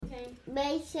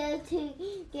make sure to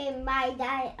give my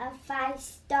dad a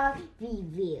 5-star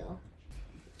review.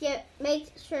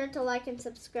 Make sure to like and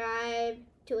subscribe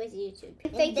to his YouTube.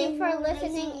 Thank you for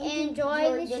listening and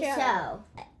enjoy the show.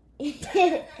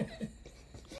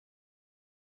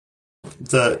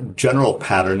 The general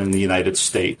pattern in the United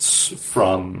States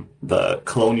from the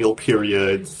colonial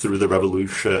period through the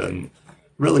Revolution,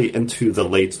 really into the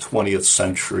late 20th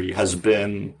century, has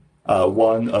been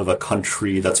one of a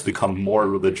country that's become more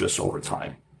religious over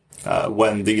time.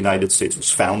 When the United States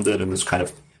was founded in this kind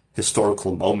of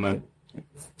historical moment.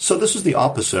 So this is the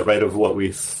opposite, right, of what we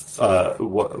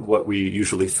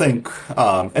usually think.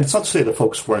 And it's not to say that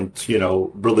folks weren't,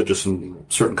 religious in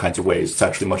certain kinds of ways. It's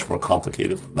actually much more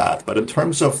complicated than that. But in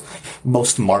terms of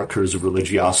most markers of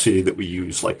religiosity that we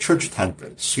use, like church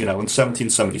attendance, in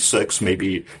 1776,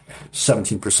 maybe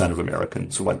 17% of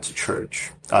Americans went to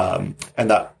church. And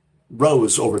that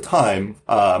rose over time,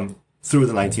 through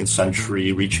the 19th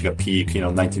century, reaching a peak,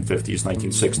 1950s,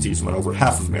 1960s, when over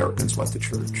half of Americans went to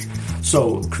church.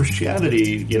 So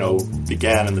Christianity,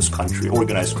 began in this country.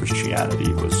 Organized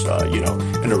Christianity was,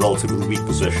 in a relatively weak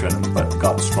position, but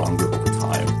got stronger over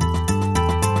time.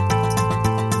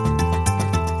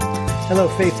 Hello,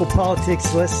 Faithful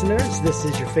Politics listeners. This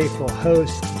is your faithful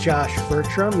host, Josh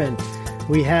Bertram, and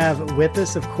we have with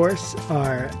us, of course,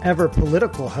 our ever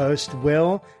political host,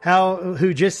 Will,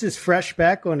 who just is fresh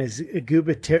back on his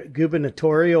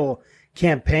gubernatorial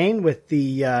campaign with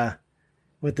the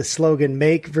slogan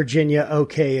 "Make Virginia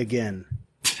Okay Again."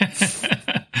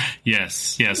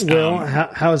 Yes. Will,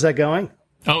 how's that going?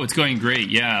 Oh, it's going great.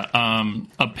 Yeah.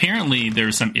 Apparently,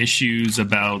 there's some issues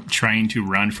about trying to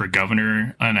run for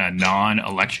governor on a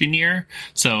non-election year.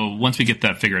 So once we get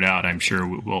that figured out, I'm sure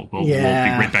we'll be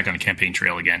right back on the campaign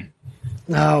trail again.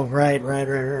 Oh, right.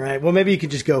 Well, maybe you could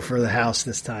just go for the House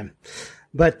this time.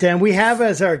 But we have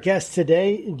as our guest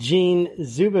today, Gene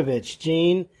Zubovich.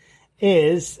 Gene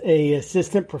is an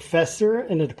assistant professor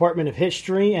in the Department of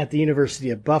History at the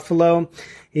University of Buffalo.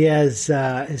 He has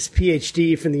his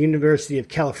PhD from the University of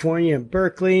California in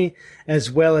Berkeley,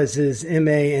 as well as his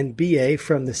MA and BA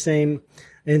from the same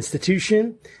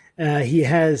institution. He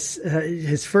has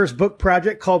his first book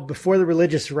project called Before the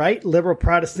Religious Right, Liberal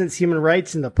Protestants, Human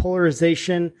Rights, and the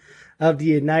Polarization of the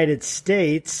United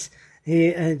States.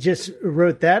 He just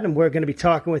wrote that, and we're going to be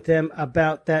talking with him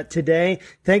about that today.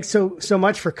 Thanks so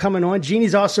much for coming on.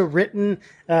 Jeannie's also written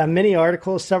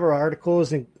several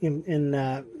articles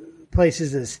in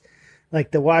places as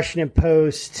like the Washington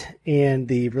Post and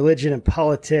the Religion and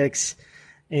Politics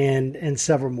and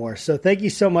several more. So thank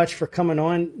you so much for coming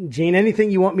on, Gene.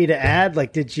 Anything you want me to add?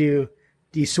 Like, do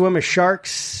you swim with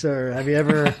sharks, or have you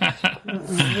ever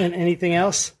anything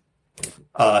else?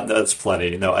 That's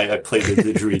plenty. No, I played the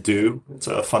didgeridoo. It's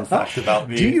a fun fact about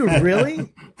me. Do you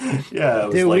really? Yeah.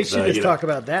 Dude, we should just talk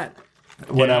about that.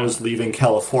 When I was leaving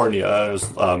California, I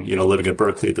was, living in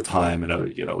Berkeley at the time, and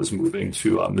I was moving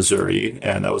to Missouri,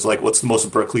 and I was like, "What's the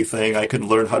most Berkeley thing I can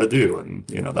learn how to do?" And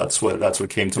that's what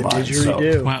came to mind.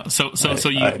 Didgeridoo. Wow. So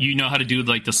you know how to do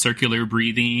like the circular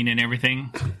breathing and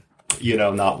everything?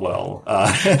 Not well,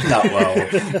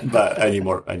 but I need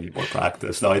more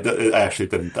practice. No, I actually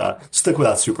didn't stick with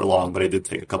that super long, but I did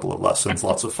take a couple of lessons.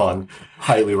 Lots of fun.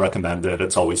 Highly recommend it.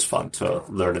 It's always fun to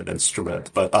learn an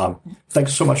instrument. But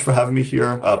thanks so much for having me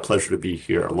here. Pleasure to be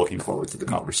here. Looking forward to the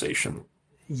conversation.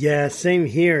 Yeah, same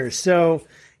here. So,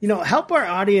 help our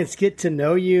audience get to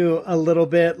know you a little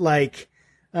bit. Like,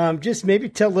 just maybe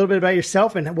tell a little bit about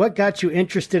yourself and what got you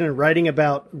interested in writing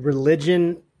about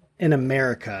religion in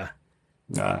America.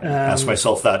 Ask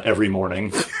myself that every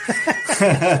morning.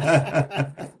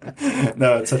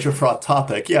 No, it's such a fraught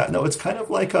topic. Yeah, no, it's kind of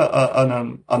like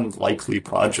an unlikely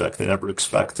project. I never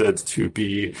expected to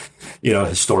be, a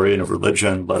historian of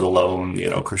religion, let alone,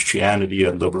 Christianity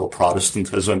and liberal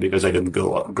Protestantism, because I didn't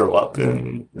grow up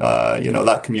in,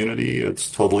 that community.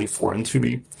 It's totally foreign to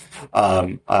me.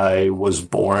 I was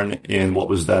born in what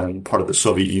was then part of the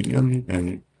Soviet Union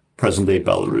in present-day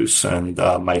Belarus, and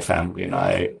my family and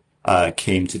I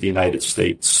came to the United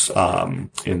States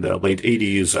in the late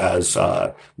 80s as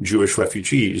Jewish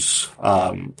refugees.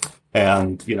 And,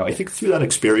 I think through that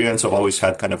experience, I've always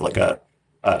had kind of like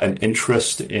an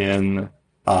interest in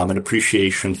an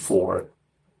appreciation for,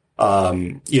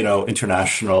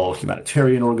 international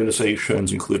humanitarian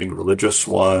organizations, including religious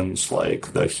ones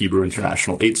like the Hebrew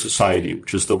International Aid Society,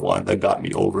 which is the one that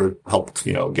helped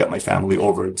get my family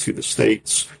over to the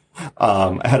States.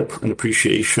 I had an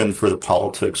appreciation for the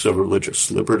politics of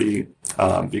religious liberty,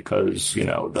 because,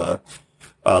 the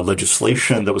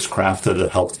legislation that was crafted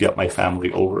that helped get my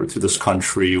family over to this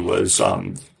country was,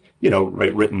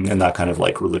 right, written in that kind of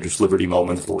like religious liberty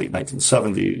moment of the late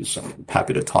 1970s. I'm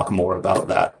happy to talk more about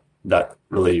that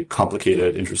really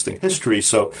complicated, interesting history.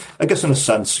 So I guess in a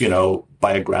sense,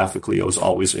 biographically, I was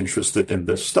always interested in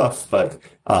this stuff, but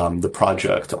the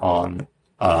project on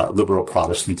liberal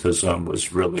Protestantism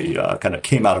was really kind of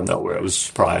came out of nowhere. I was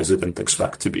surprised. I didn't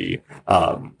expect to be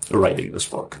writing this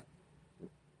book.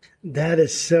 That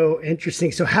is so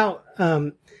interesting. So how,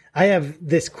 I have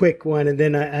this quick one and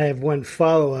then I have one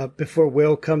follow up before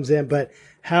Will comes in, but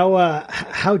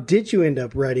how did you end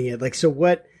up writing it? Like, so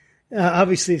what,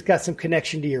 obviously it's got some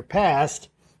connection to your past,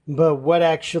 but what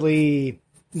actually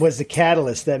was the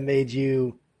catalyst that made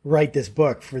you write this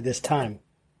book for this time?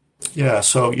 Yeah,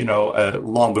 so,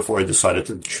 long before I decided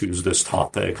to choose this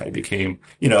topic, I became,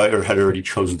 or had already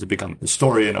chosen to become a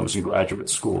historian. I was in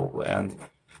graduate school and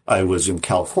I was in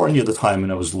California at the time,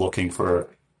 and I was looking for,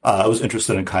 I was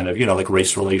interested in kind of, like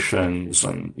race relations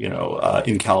and,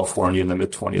 in California in the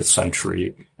mid-20th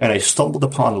century. And I stumbled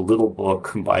upon a little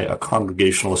book by a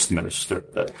Congregationalist minister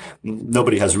that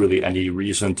nobody has really any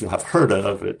reason to have heard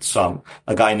of. It's a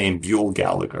guy named Buell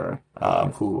Gallagher,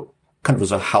 who kind of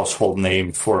was a household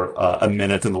name for a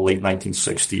minute in the late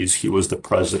 1960s. He was the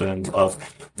president of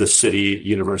the City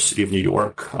University of New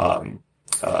York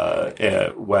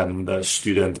when the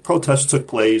student protests took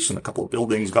place and a couple of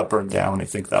buildings got burned down. I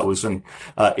think that was in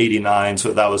 89.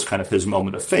 So that was kind of his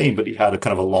moment of fame, but he had a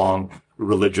kind of a long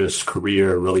religious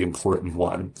career, really important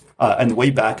one. And way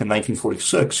back in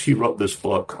 1946, he wrote this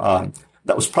book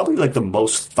that was probably like the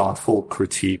most thoughtful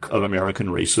critique of American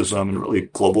racism and really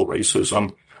global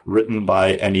racism written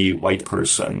by any white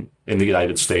person in the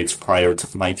United States prior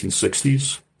to the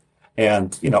 1960s.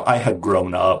 And, I had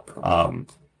grown up,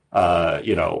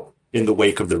 in the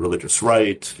wake of the religious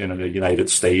right in the United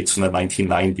States in the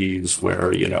 1990s,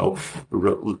 where,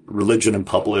 religion in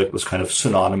public was kind of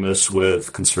synonymous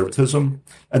with conservatism.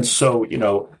 And so,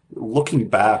 looking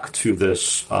back to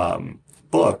this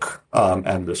book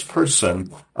and this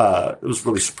person, it was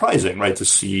really surprising, right, to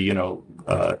see,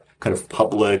 kind of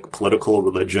public political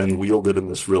religion wielded in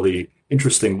this really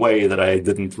interesting way that I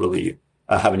didn't really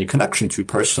have any connection to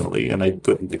personally, and I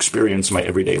didn't experience in my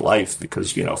everyday life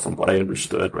because, from what I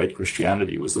understood, right,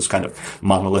 Christianity was this kind of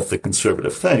monolithic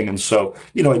conservative thing. And so,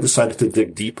 I decided to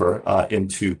dig deeper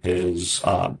into his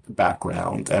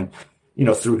background. And,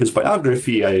 through his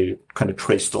biography, I kind of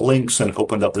traced the links and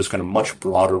opened up this kind of much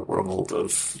broader world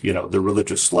of, the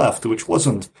religious left, which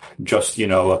wasn't just,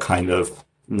 a kind of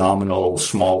nominal,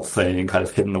 small thing kind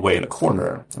of hidden away in a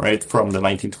corner, right? From the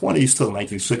 1920s to the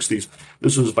 1960s,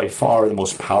 this was by far the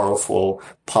most powerful,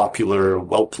 popular,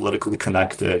 well politically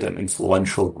connected, and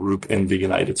influential group in the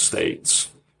United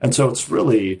States. And so it's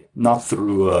really not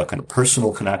through a kind of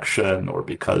personal connection or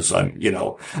because I'm,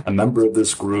 a member of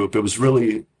this group. It was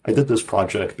really, I did this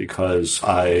project because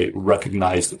I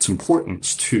recognized its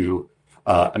importance to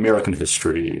American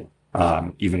history,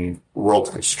 even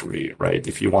world history, right?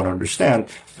 If you want to understand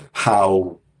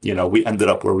how, we ended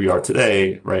up where we are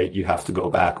today, right? You have to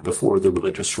go back before the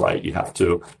religious right. You have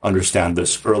to understand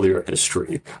this earlier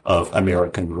history of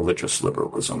American religious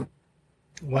liberalism.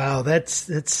 Wow, that's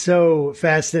so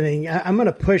fascinating. I'm going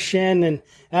to push in and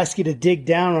ask you to dig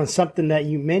down on something that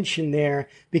you mentioned there,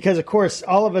 because of course,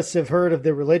 all of us have heard of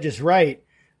the religious right,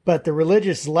 but the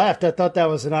religious left, I thought that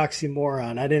was an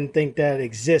oxymoron. I didn't think that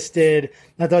existed.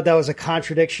 I thought that was a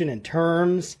contradiction in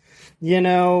terms,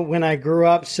 when I grew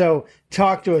up. So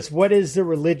talk to us. What is the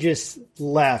religious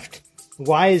left?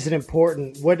 Why is it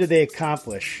important? What do they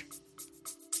accomplish?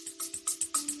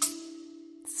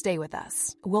 Stay with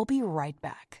us. We'll be right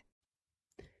back.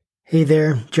 Hey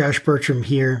there, Josh Bertram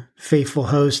here, faithful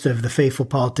host of the Faithful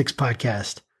Politics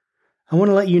Podcast. I want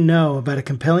to let you know about a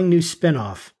compelling new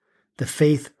spinoff, the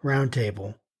Faith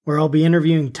Roundtable, where I'll be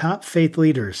interviewing top faith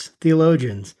leaders,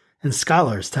 theologians, and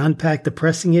scholars to unpack the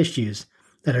pressing issues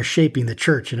that are shaping the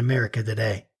church in America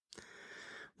today.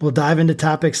 We'll dive into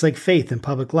topics like faith in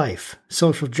public life,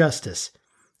 social justice,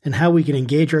 and how we can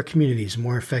engage our communities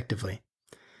more effectively.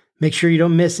 Make sure you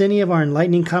don't miss any of our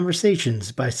enlightening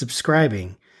conversations by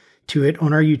subscribing to it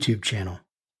on our YouTube channel.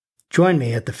 Join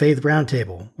me at the Faith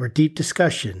Roundtable, where deep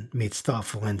discussion meets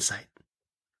thoughtful insight.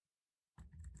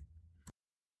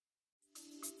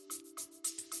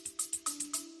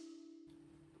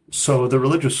 So the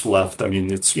religious left, I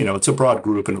mean, it's a broad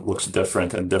group and it looks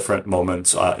different in different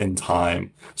moments in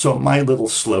time. So my little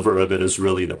sliver of it is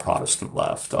really the Protestant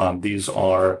left. These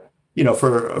are,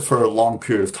 for a long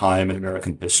period of time in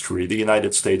American history, the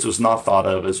United States was not thought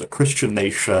of as a Christian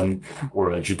nation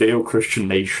or a Judeo-Christian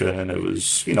nation. It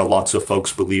was, lots of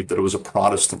folks believed that it was a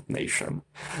Protestant nation.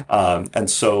 And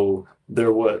so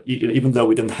there was, even though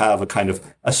we didn't have a kind of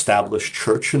established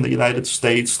church in the United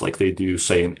States like they do,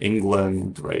 say, in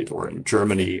England, right, or in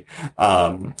Germany,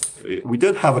 we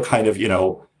did have a kind of,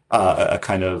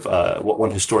 what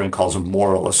one historian calls a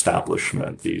moral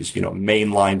establishment. These,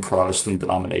 mainline Protestant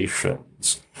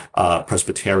denominations,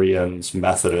 Presbyterians,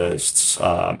 Methodists,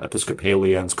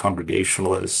 Episcopalians,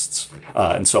 Congregationalists,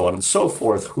 and so on and so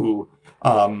forth, who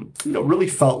really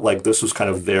felt like this was kind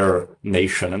of their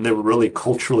nation, and they were really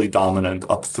culturally dominant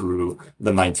up through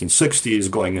the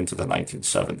 1960s, going into the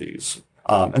 1970s.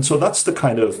 And so that's the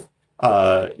kind of,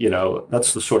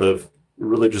 that's the sort of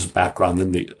religious background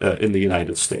in the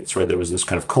United States, right? There was this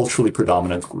kind of culturally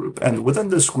predominant group, and within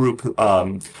this group,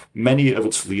 many of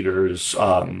its leaders,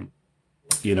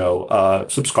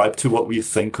 subscribe to what we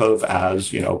think of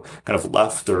as, kind of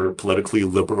left or politically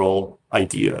liberal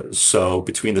ideas. So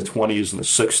between the 20s and the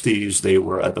 60s, they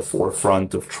were at the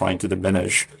forefront of trying to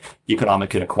diminish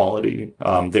economic inequality.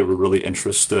 They were really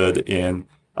interested in,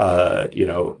 at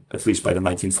least by the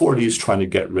 1940s, trying to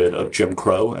get rid of Jim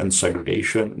Crow and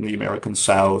segregation in the American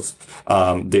South.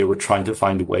 They were trying to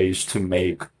find ways to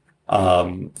make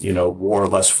war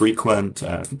less frequent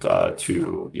and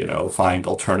to, find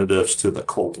alternatives to the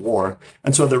Cold War.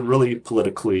 And so they're really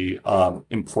politically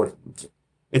important.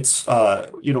 It's,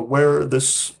 where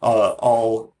this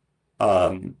all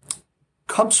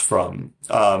comes from.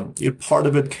 Part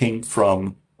of it came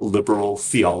from liberal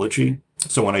theology.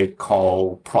 So when I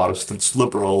call Protestants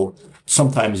liberal,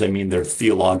 sometimes I mean they're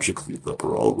theologically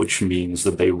liberal, which means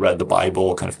that they read the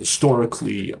Bible kind of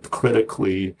historically and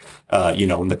critically,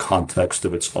 in the context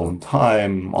of its own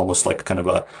time, almost like kind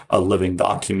of a living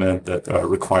document that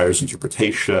requires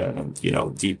interpretation and,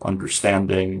 deep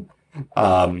understanding.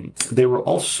 They were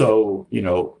also,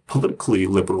 politically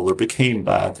liberal, or became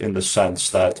that in the sense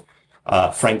that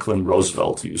Franklin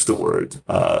Roosevelt used the word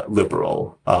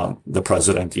liberal, the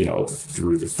president,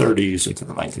 through the 30s into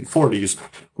the 1940s,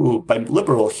 who by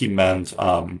liberal, he meant,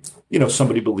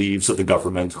 somebody believes that the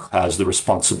government has the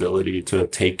responsibility to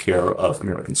take care of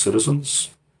American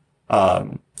citizens,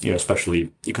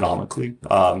 especially economically.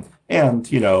 And,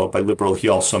 by liberal, he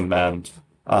also meant,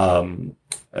 a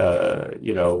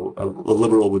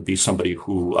liberal would be somebody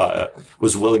who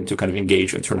was willing to kind of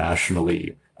engage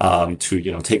internationally,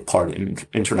 to, take part in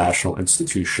international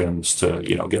institutions, to,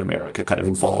 get America kind of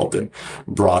involved in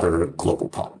broader global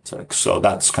politics. So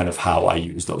that's kind of how I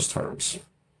use those terms.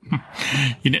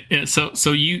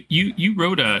 So you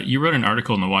wrote an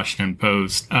article in the Washington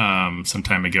Post some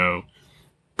time ago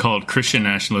called "Christian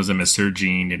Nationalism is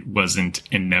Surging. It Wasn't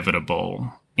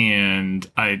Inevitable," and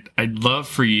I'd love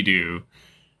for you to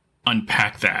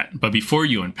unpack that. But before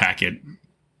you unpack it,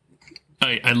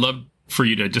 I'd love for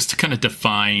you to just kind of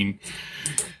define,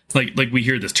 like we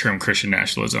hear this term Christian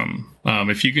nationalism.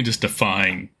 If you can just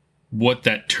define what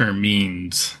that term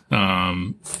means,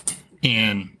 and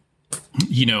if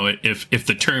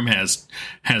the term has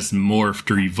morphed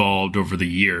or evolved over the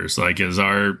years, like is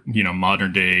our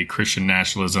modern day Christian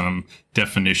nationalism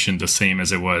definition the same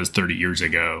as it was 30 years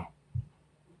ago?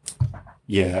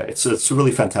 Yeah, it's a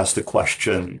really fantastic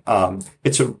question.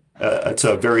 It's a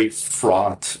very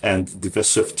fraught and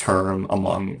divisive term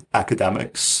among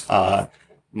academics.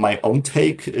 My own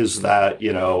take is that,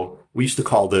 we used to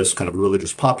call this kind of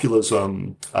religious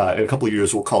populism. In a couple of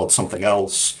years, we'll call it something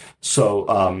else. So,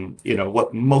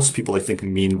 what most people, I think,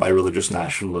 mean by religious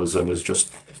nationalism is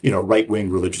just, right-wing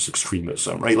religious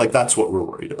extremism, right? Like, that's what we're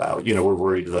worried about. We're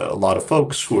worried that a lot of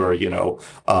folks who are,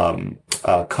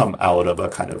 come out of a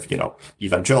kind of,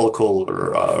 evangelical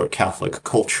or Catholic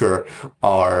culture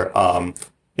are,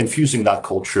 infusing that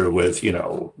culture with,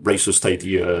 racist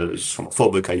ideas,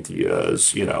 homophobic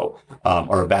ideas,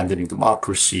 are abandoning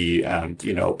democracy, and,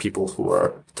 people who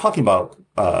are talking about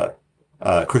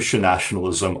Christian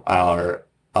nationalism are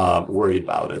worried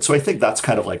about it. So I think that's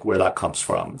kind of like where that comes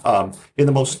from. In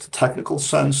the most technical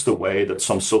sense, the way that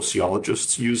some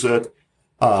sociologists use it,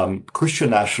 Christian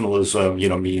nationalism,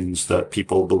 means that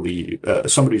people believe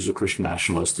somebody who's a Christian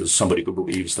nationalist is somebody who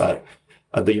believes that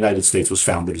the United States was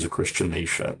founded as a Christian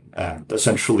nation, and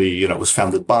essentially, it was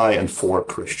founded by and for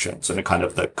Christians, and kind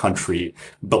of the country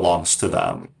belongs to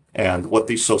them. And what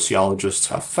these sociologists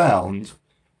have found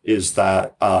is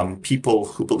that people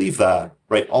who believe that,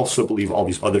 right, also believe all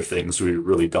these other things we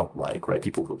really don't like, right?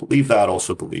 People who believe that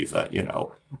also believe that,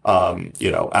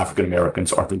 African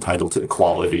Americans aren't entitled to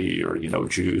equality, or,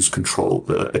 Jews control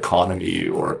the economy,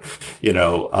 or,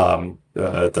 Joe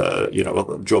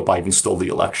Biden stole the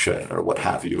election, or what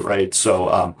have you, right?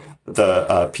 So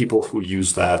the people who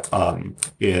use that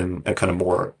in a kind of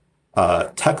more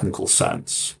technical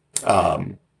sense,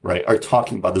 right, are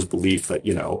talking about this belief that,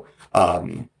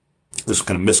 this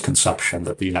kind of misconception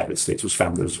that the United States was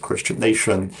founded as a Christian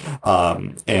nation,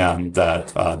 and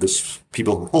that this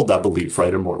people who hold that belief,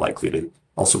 right, are more likely to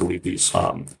also believe these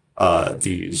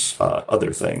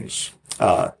other things.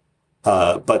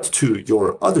 But to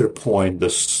your other point,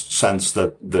 this sense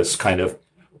that this kind of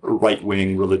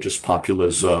right-wing religious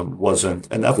populism wasn't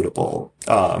inevitable.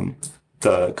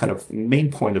 The kind of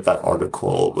main point of that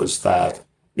article was that,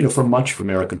 for much of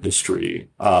American history,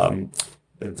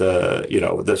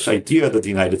 this idea that the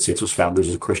United States was founded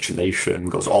as a Christian nation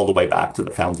goes all the way back to the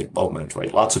founding moment,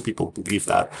 right? Lots of people believe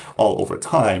that all over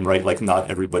time, right? Like not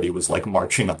everybody was like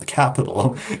marching on the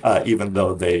Capitol, even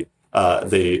though they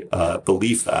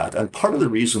believe that. And part of the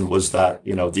reason was that,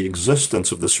 the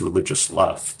existence of this religious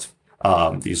left,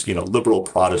 these, liberal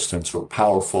Protestants who were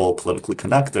powerful, politically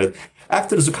connected,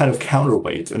 acted as a kind of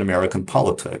counterweight in American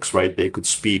politics, right? They could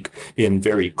speak in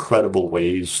very credible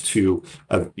ways to,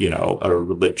 a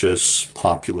religious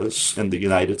populace in the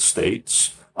United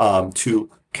States, to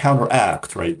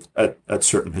counteract, right, at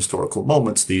certain historical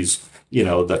moments, these,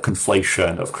 the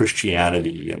conflation of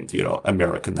Christianity and,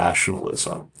 American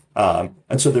nationalism.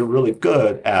 And so they're really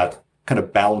good at kind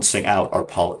of balancing out our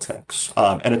politics.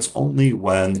 And it's only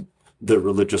when the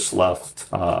religious left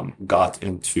got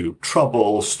into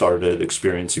trouble, started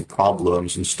experiencing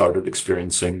problems, and started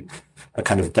experiencing a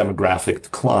kind of demographic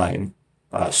decline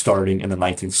starting in the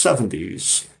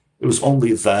 1970s. It was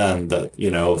only then that,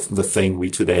 the thing we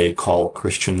today call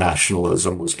Christian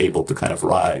nationalism was able to kind of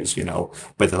rise.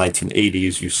 By the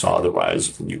 1980s, you saw the rise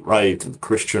of the new right and the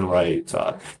Christian right.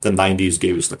 The 90s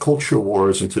gave us the culture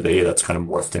wars, and today that's kind of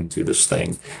morphed into this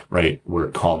thing, right,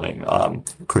 we're calling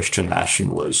Christian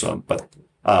nationalism. But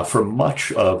for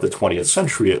much of the 20th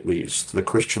century, at least, the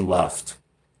Christian left,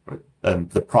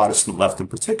 and the Protestant left in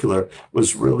particular,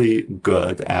 was really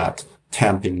good at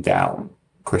tamping down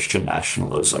Christian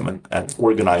nationalism and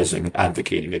organizing and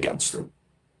advocating against it.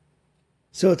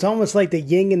 So it's almost like the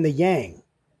yin and the yang.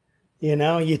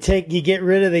 You get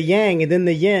rid of the yang, and then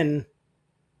the yin,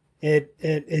 it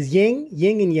is yin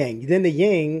and yang. Then the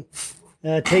yang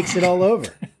takes it all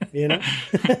over.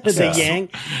 The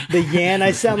yang.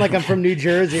 I sound like I'm from New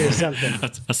Jersey or something.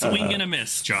 A swing and a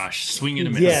miss, Josh. Swing and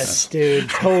a miss. Yes, dude,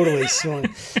 totally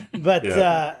swing. But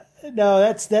no,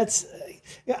 that's.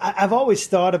 I've always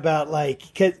thought about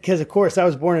because of course I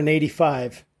was born in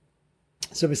 85.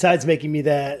 So besides making me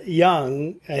that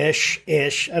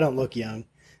young-ish, I don't look young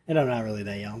and I'm not really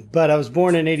that young, but I was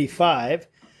born in 85.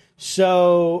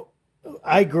 So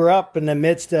I grew up in the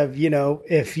midst of,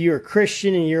 if you're a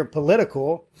Christian and you're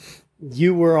political,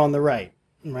 you were on the right.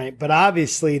 But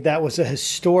obviously that was a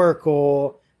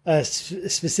historical,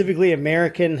 specifically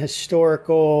American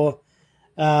historical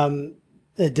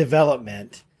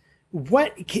development.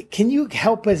 What can you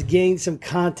help us gain some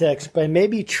context by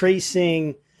maybe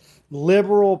tracing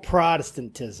liberal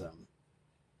Protestantism,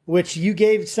 which you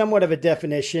gave somewhat of a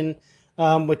definition,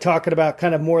 with talking about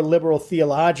kind of more liberal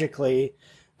theologically.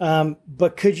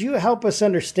 But could you help us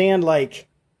understand,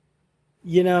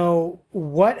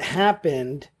 what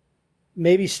happened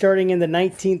maybe starting in the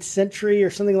 19th century or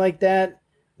something like that,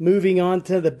 moving on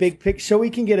to the big picture, so we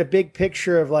can get a big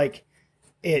picture of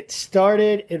it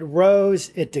started, it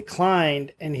rose, it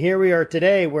declined, and here we are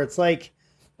today, where it's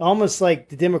almost like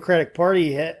the Democratic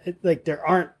Party, there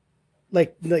aren't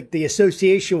the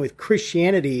association with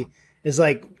Christianity is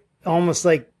almost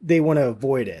like they want to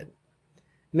avoid it.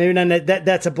 Maybe not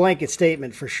that's a blanket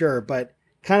statement for sure, but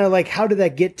kind of how did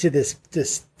that get to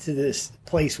this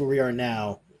place where we are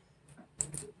now?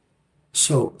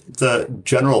 So the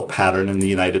general pattern in the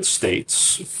United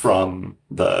States from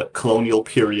the colonial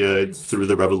period through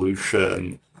the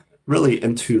Revolution, really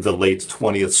into the late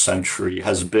 20th century,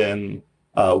 has been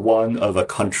one of a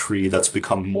country that's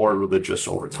become more religious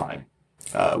over time.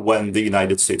 When the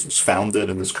United States was founded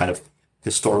in this kind of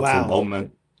historical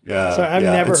moment. Sorry, I've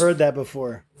never heard that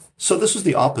before. So this is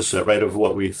the opposite, right, of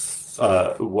what we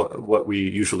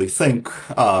usually think.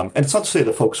 And it's not to say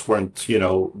that folks weren't,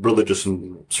 religious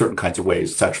in certain kinds of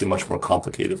ways. It's actually much more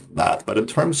complicated than that. But in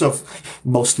terms of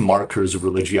most markers of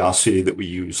religiosity that we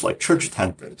use, like church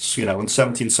attendance, in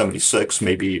 1776,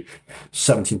 maybe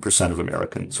 17% of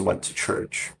Americans went to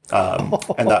church.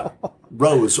 And that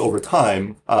rose over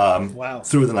time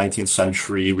through the 19th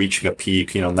century, reaching a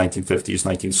peak, 1950s,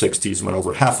 1960s, when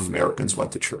over half of Americans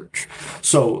went to church.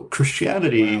 So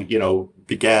Christianity,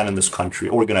 began in this country.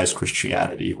 Organized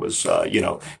Christianity was, in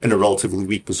a relatively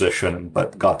weak position,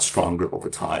 but got stronger over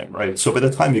time, right? So by the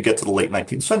time you get to the late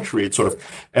 19th century, it's sort of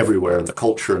everywhere in the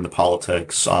culture and the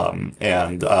politics,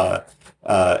 and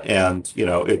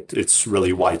it's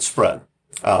really widespread.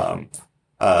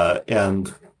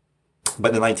 And by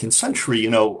the 19th century,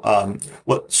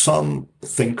 what some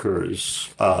thinkers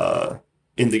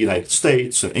in the United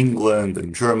States and England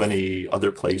and Germany,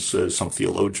 other places, some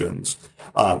theologians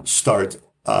start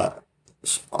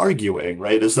arguing,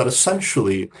 right, is that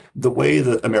essentially the way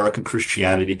that American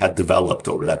Christianity had developed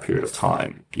over that period of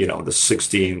time, the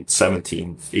 16th,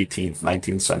 17th, 18th,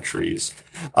 19th centuries,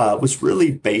 was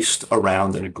really based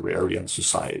around an agrarian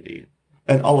society.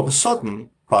 And all of a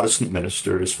sudden, Protestant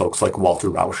ministers, folks like Walter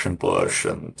Rauschenbusch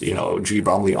and, G.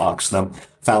 Bromley Oxnam,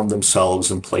 found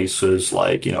themselves in places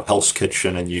like, Hell's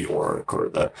Kitchen in New York or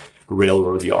the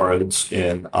railroad yards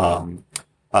in Los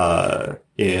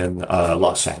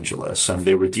Angeles. And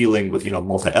they were dealing with,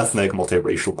 multi-ethnic,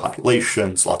 multiracial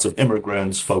populations, lots of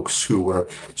immigrants, folks who were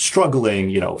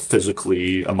struggling,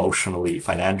 physically, emotionally,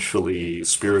 financially,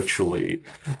 spiritually.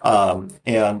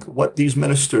 And what these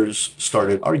ministers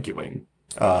started arguing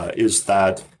is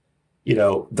that,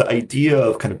 the idea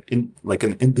of kind of like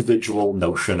an individual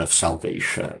notion of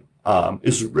salvation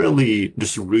is really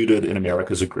just rooted in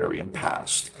America's agrarian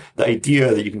past. The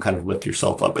idea that you can kind of lift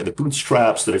yourself up by the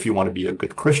bootstraps, that if you want to be a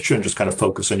good Christian, just kind of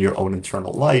focus on your own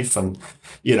internal life and,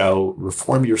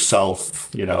 reform yourself.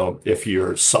 If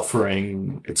you're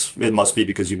suffering, it must be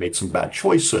because you made some bad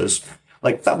choices.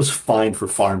 Like, that was fine for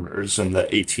farmers in the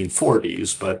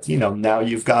 1840s, but, now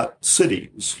you've got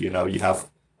cities, you have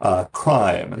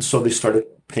crime. And so they started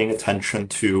paying attention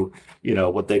to,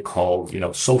 what they call,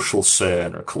 social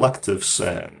sin or collective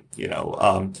sin.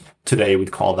 Today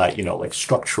we'd call that, like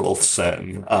structural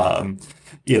sin.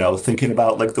 Thinking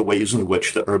about like the ways in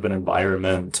which the urban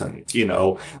environment and,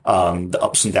 the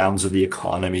ups and downs of the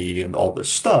economy and all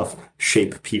this stuff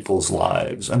shape people's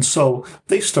lives. And so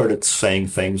they started saying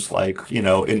things like,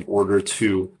 in order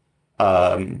to,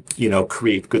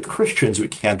 create good Christians, we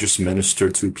can't just minister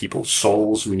to people's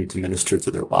souls. We need to minister to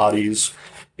their bodies.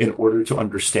 In order to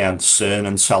understand sin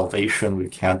and salvation, we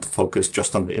can't focus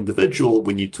just on the individual.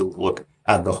 We need to look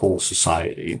at the whole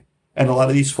society. And a lot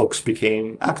of these folks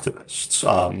became activists.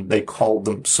 They called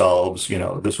themselves,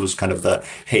 this was kind of the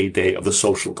heyday of the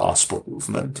social gospel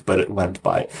movement, but it went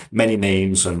by many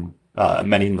names and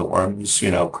many norms.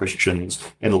 Christians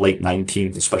in the late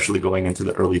 19th, especially going into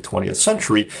the early 20th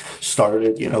century,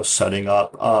 started, setting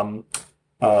up,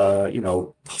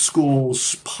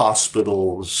 schools,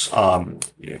 hospitals,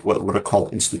 what are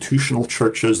called institutional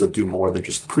churches that do more than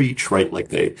just preach, right? Like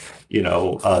they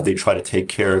try to take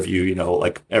care of you,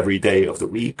 like every day of the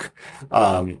week.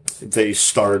 They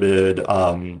started,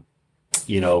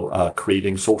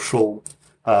 creating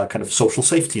kind of social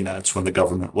safety nets when the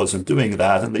government wasn't doing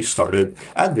that. And they started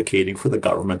advocating for the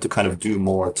government to kind of do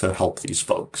more to help these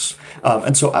folks.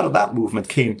 And so out of that movement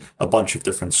came a bunch of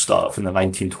different stuff. In the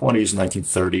 1920s and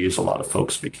 1930s, a lot of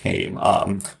folks became,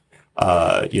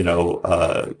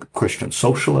 Christian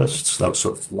socialists. That was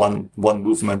sort of one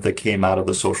movement that came out of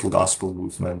the social gospel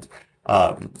movement.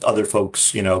 Other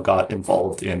folks, got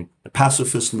involved in the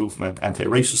pacifist movement,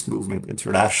 anti-racist movement,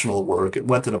 international work. It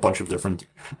went in a bunch of different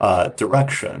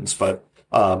directions. But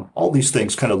all these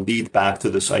things kind of lead back to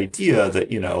this idea that,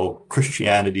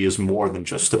 Christianity is more than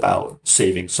just about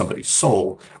saving somebody's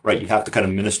soul, right? You have to kind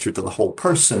of minister to the whole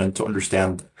person, and to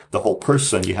understand the whole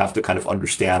person, you have to kind of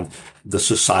understand the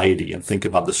society and think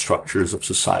about the structures of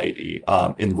society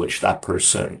in which that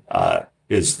person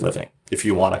is living. If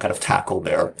you want to kind of tackle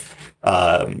their,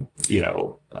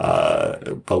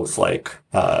 both like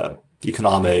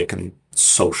economic and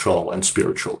social and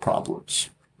spiritual problems.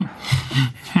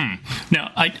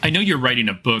 Now, I know you're writing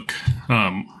a book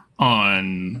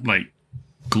on like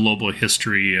global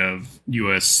history of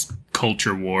U.S.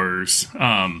 culture wars,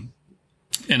 and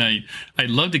I'd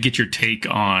love to get your take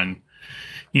on,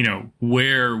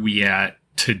 where we at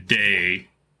today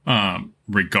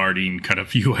regarding kind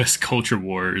of U.S. culture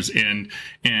wars, and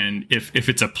if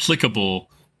it's applicable,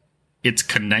 its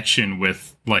connection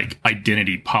with like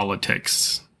identity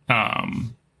politics.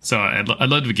 So I'd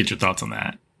love to get your thoughts on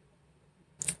that.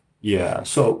 Yeah.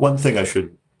 So one thing I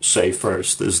should say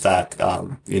first is that,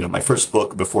 my first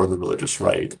book, Before the Religious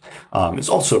Right, is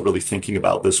also really thinking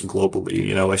about this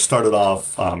globally. I started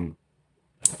off on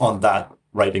that,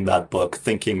 writing that book,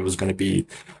 thinking it was going to be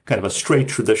kind of a straight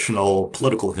traditional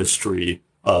political history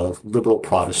of liberal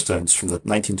Protestants from the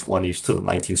 1920s to the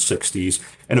 1960s.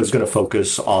 And it was going to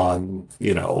focus on,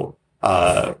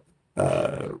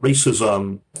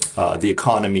 racism, the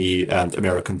economy, and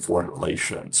American foreign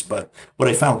relations. But what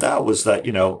I found out was that,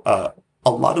 a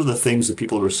lot of the things that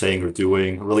people were saying or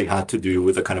doing really had to do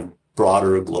with a kind of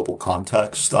broader global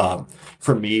context.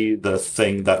 For me, the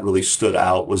thing that really stood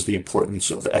out was the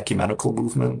importance of the ecumenical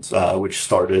movement, which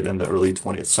started in the early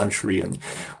 20th century. And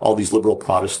all these liberal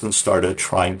Protestants started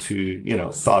trying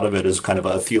to, thought of it as kind of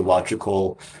a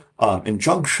theological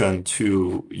injunction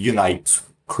to unite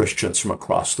Christians from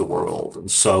across the world. And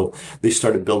so they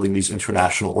started building these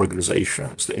international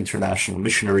organizations, the International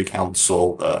Missionary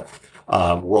Council, the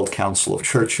World Council of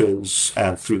Churches.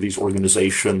 And through these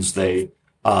organizations, they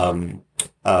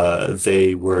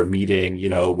were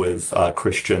meeting, with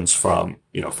Christians from,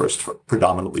 first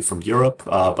predominantly from Europe,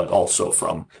 but also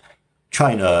from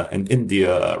China and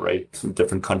India, right?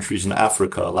 Different countries in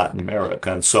Africa, Latin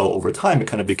America. And so over time, it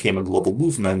kind of became a global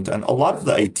movement. And a lot of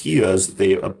the ideas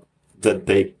that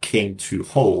they came to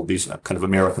hold, these kind of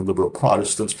American liberal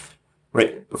Protestants,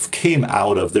 right, came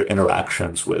out of their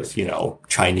interactions with,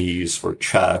 Chinese or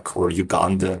Czech or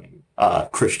Ugandan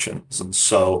Christians. And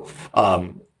so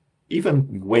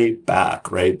even way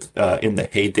back, right, in the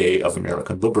heyday of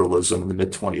American liberalism in the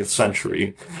mid-20th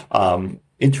century,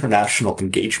 international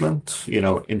engagement,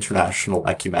 international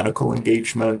ecumenical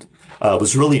engagement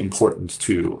was really important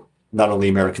to not only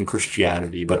American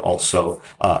Christianity, but also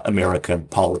American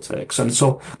politics. And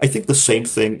so I think the same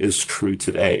thing is true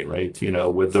today, right?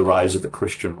 With the rise of the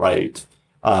Christian right,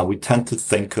 we tend to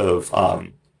think of,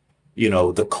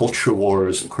 the culture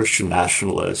wars and Christian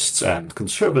nationalists and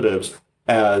conservatives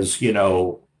as,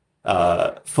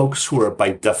 folks who are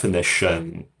by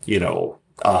definition,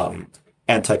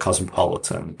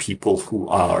 anti-cosmopolitan, people who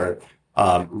are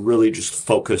really just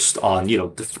focused on,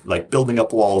 like building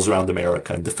up walls around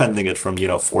America and defending it from,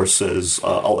 forces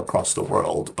all across the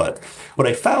world. But what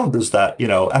I found is that,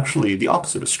 actually the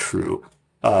opposite is true.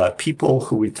 People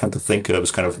who we tend to think of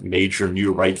as kind of major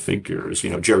new right figures,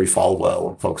 Jerry Falwell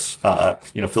and folks,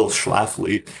 Phyllis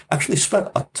Schlafly, actually spent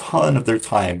a ton of their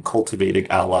time cultivating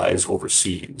allies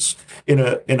overseas in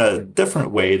a different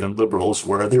way than liberals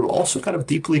were. They were also kind of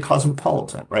deeply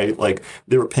cosmopolitan, right? Like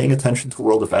they were paying attention to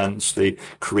world events. They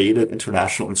created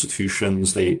international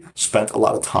institutions. They spent a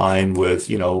lot of time with,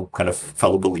 kind of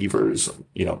fellow believers,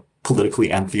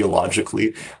 politically and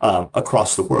theologically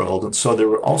across the world. And so they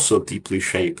were also deeply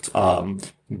shaped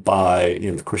by,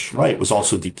 the Christian right was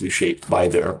also deeply shaped by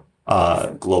their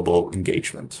global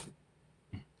engagement.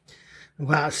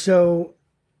 Wow. So,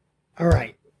 all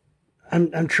right.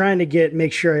 I'm trying to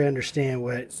make sure I understand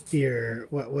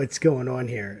what's going on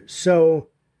here. So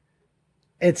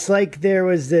it's like there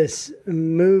was this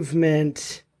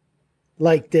movement,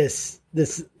 like this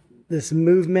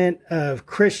movement of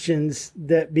Christians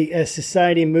that as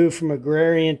society moved from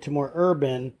agrarian to more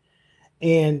urban,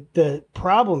 and the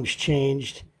problems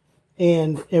changed,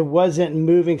 and it wasn't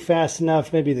moving fast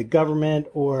enough. Maybe the government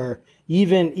or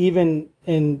even in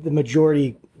the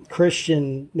majority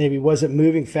Christian maybe wasn't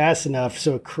moving fast enough.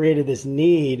 So it created this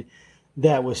need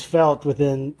that was felt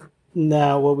within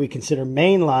now what we consider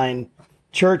mainline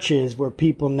churches, where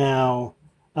people now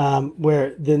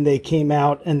where then they came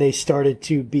out and they started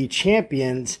to be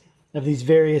champions of these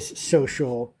various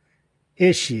social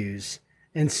issues.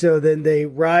 And so then they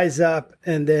rise up,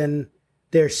 and then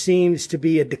there seems to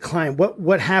be a decline.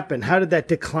 What happened? How did that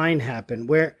decline happen?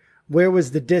 Where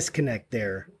was the disconnect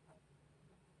there?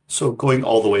 So going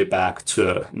all the way back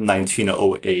to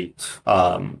 1908,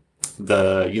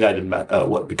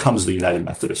 what becomes the United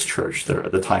Methodist Church, there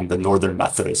at the time the Northern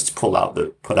Methodists put out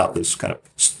this kind of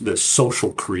this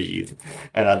social creed,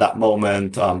 and at that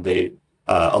moment they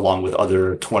along with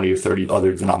other 20 or 30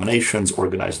 other denominations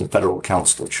organized the Federal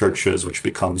Council of Churches, which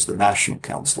becomes the National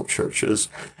Council of Churches,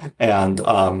 and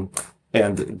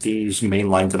these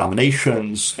mainline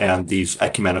denominations and these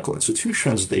ecumenical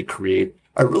institutions they create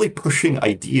are really pushing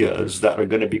ideas that are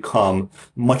going to become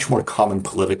much more common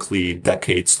politically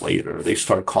decades later. They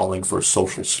start calling for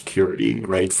social security,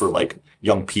 right? For like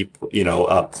young people,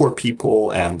 poor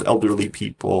people and elderly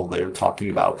people. They're talking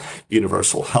about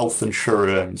universal health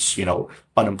insurance,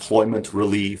 unemployment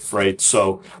relief, right?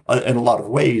 So in a lot of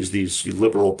ways, these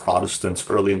liberal Protestants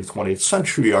early in the 20th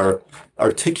century are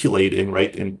articulating,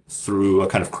 right, through a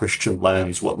kind of Christian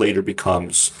lens, what later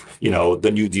becomes,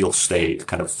 the New Deal state,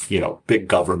 kind of, big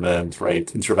government, right,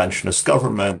 interventionist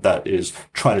government that is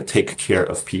trying to take care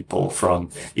of people from,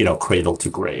 cradle to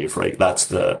grave, right? That's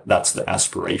the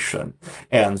aspiration.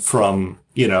 And from,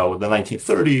 the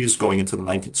 1930s going into the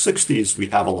 1960s, we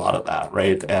have a lot of that,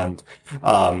 right? And,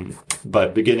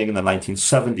 but beginning in the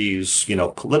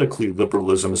 1970s, politically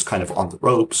liberalism is kind of on the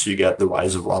ropes. You get the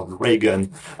rise of Ronald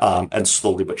Reagan, and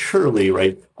slowly but surely,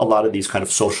 right, a lot of these kind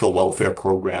of social welfare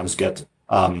programs get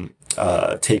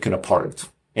taken apart.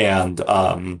 And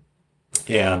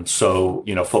so,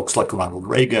 folks like Ronald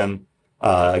Reagan,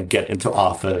 get into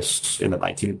office in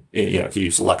he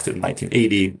was elected in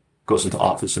 1980, goes into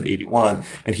office in 81,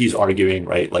 and he's arguing,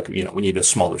 right, like, we need a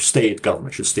smaller state,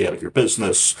 government should stay out of your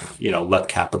business, let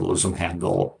capitalism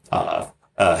handle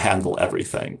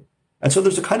everything. And so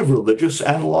there's a kind of religious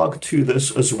analog to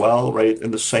this as well, right? In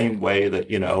the same way that,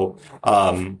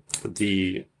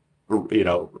 the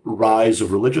rise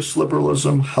of religious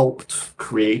liberalism helped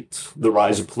create the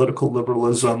rise of political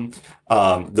liberalism,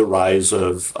 the rise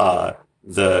of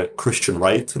the Christian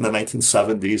right in the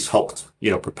 1970s helped,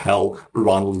 propel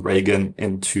Ronald Reagan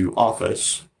into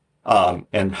office,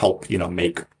 and help,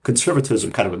 make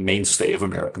conservatism kind of a mainstay of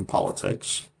American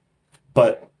politics.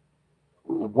 But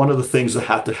one of the things that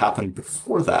had to happen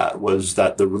before that was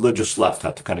that the religious left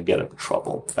had to kind of get into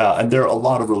trouble. And there are a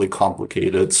lot of really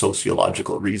complicated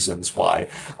sociological reasons why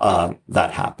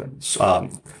that happens.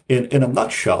 In a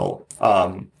nutshell,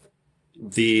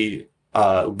 the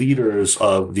leaders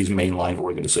of these mainline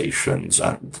organizations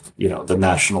and, the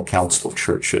National Council of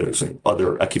Churches and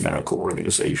other ecumenical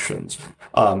organizations,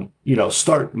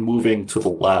 start moving to the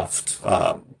left,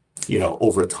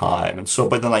 over time. And so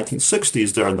by the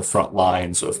 1960s, they're in the front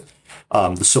lines of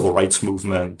the civil rights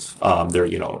movement.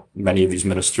 Many of these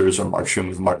ministers are marching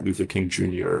with Martin Luther King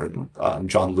Jr. and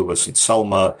John Lewis and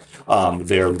Selma.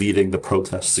 They're leading the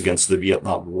protests against the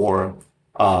Vietnam War.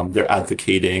 They're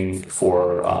advocating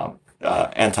for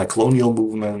anti-colonial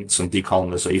movements and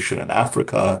decolonization in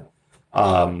Africa.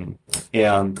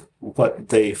 And what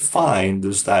they find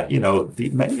is that,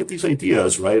 many of these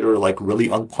ideas, right, are like really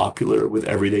unpopular with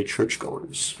everyday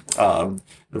churchgoers.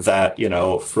 That,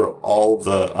 for all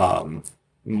the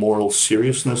moral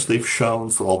seriousness they've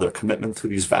shown, for all their commitment to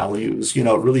these values, it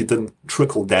really didn't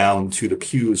trickle down to the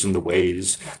pews in the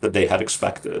ways that they had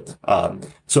expected.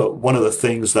 So one of the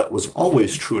things that was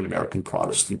always true in American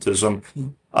Protestantism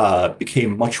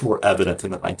became much more evident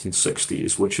in the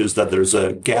 1960s, which is that there's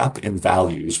a gap in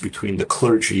values between the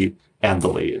clergy and the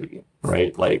laity,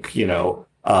 right? Like, the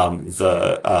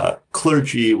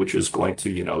clergy, which is going to,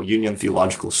 Union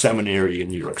Theological Seminary in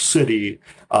New York City,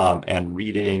 and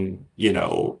reading,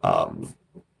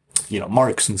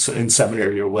 Marx in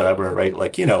seminary or whatever, right?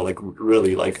 Like, like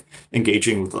really like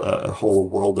engaging with a whole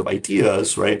world of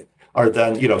ideas, right? Are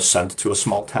then, sent to a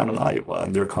small town in Iowa,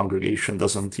 and their congregation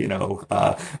doesn't,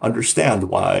 understand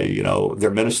why,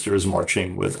 their minister is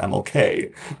marching with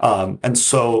MLK. And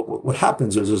so what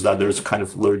happens is that there's a kind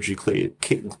of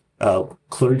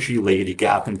clergy-laity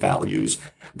gap in values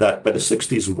that by the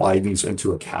 60s widens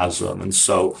into a chasm. And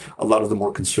so a lot of the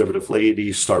more conservative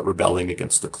laity start rebelling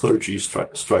against the clergy,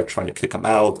 start trying to kick them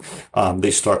out.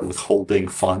 They start withholding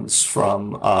funds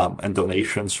from and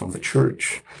donations from the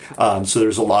church. So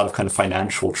there's a lot of kind of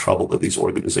financial trouble that these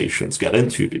organizations get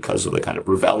into because of the kind of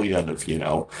rebellion of,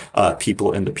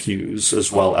 people in the pews,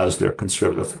 as well as their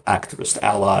conservative activist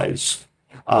allies.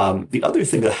 The other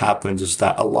thing that happens is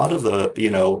that a lot of the,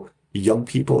 young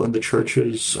people in the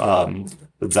churches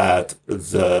that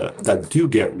do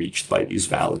get reached by these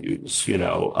values,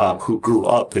 who grew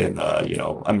up in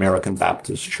American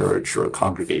Baptist church or a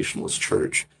Congregationalist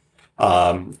church,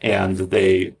 and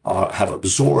they have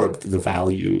absorbed the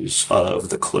values of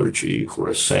the clergy, who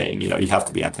are saying, you have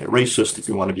to be anti-racist if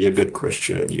you want to be a good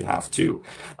Christian. You have to,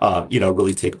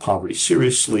 really take poverty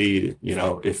seriously,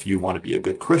 if you want to be a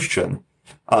good Christian.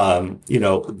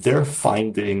 They're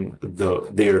finding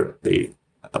they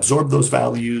absorb those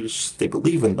values, they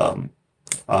believe in them,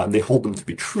 they hold them to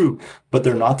be true, but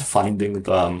they're not finding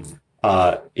them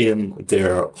in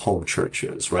their home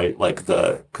churches, right? Like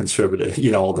the conservative,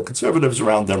 all the conservatives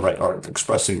around them, right, aren't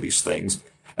expressing these things.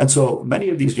 And so many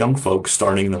of these young folks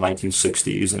starting in the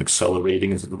 1960s and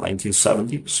accelerating into the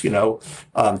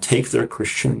 1970s, take their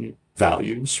Christian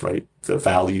values, right? The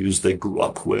values they grew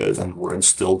up with and were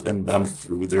instilled in them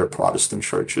through their Protestant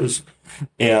churches.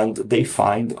 And they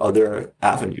find other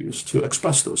avenues to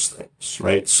express those things,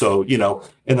 right? So,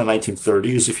 in the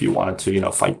 1930s, if you wanted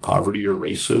to, fight poverty or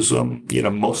racism,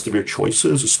 most of your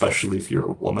choices, especially if you're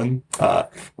a woman,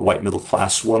 white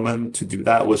middle-class woman, to do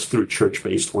that was through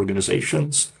church-based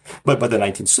organizations. But by the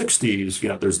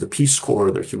 1960s, there's the Peace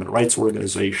Corps, there are human rights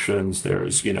organizations,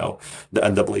 there's, the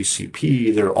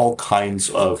NAACP, there are all kinds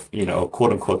of,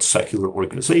 quote-unquote secular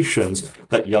organizations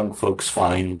that young folks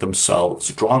find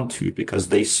themselves drawn to because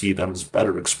they see them as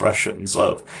better expressions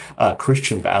of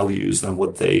Christian values than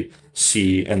what they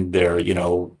see in their,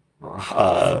 in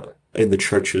the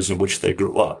churches in which they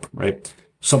grew up, right?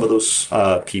 Some of those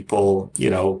people,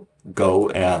 go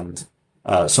and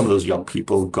some of those young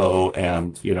people go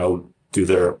and, do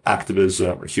their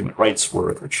activism or human rights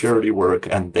work or charity work,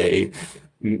 and they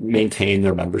maintain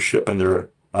their membership in their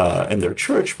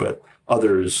church. But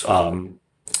others,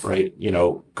 right,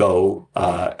 go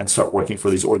and start working for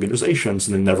these organizations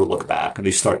and then never look back, and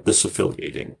they start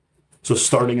disaffiliating. So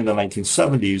starting in the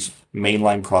 1970s,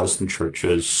 mainline Protestant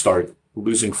churches start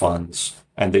losing funds,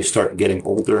 and they start getting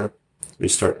older. They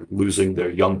start losing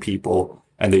their young people,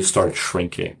 and they start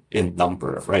shrinking in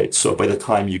number, right? So by the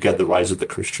time you get the rise of the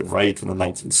Christian right in the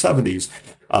 1970s,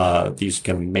 these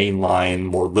kind of mainline,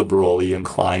 more liberally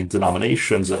inclined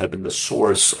denominations that have been the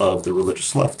source of the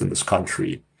religious left in this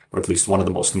country, or at least one of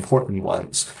the most important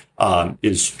ones,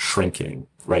 is shrinking,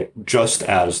 right? Just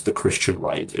as the Christian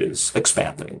right is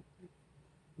expanding.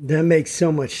 That makes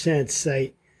so much sense.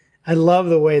 I love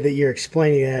the way that you're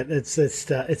explaining that.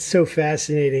 It's so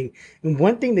fascinating. And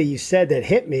one thing that you said that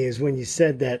hit me is when you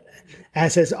said that,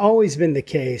 as has always been the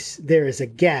case, there is a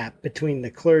gap between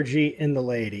the clergy and the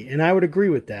laity. And I would agree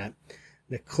with that.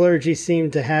 The clergy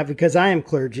seem to have, because I am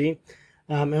clergy,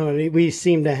 and we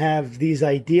seem to have these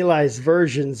idealized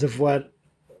versions of what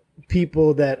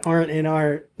people that aren't in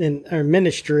our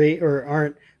ministry or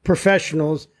aren't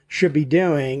professionals should be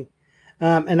doing.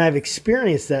 And I've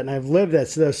experienced that and I've lived that.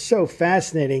 So that was so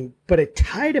fascinating. But it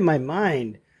tied in my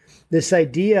mind this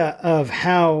idea of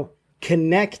how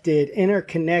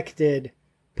interconnected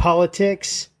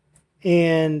politics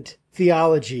and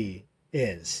theology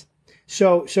is.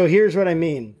 So here's what I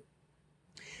mean.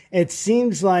 It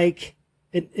seems like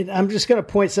I'm just going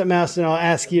to point something else, and I'll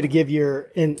ask you to give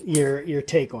your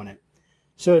take on it.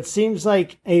 So it seems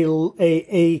like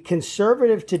a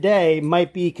conservative today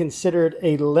might be considered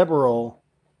a liberal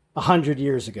 100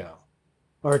 years ago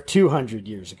or 200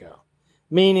 years ago,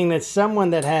 meaning that someone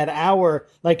that had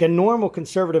like a normal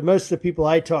conservative, most of the people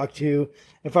I talk to,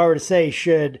 if I were to say,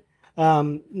 should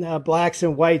blacks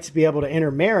and whites be able to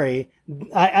intermarry,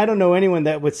 I don't know anyone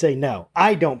that would say no.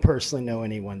 I don't personally know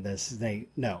anyone that say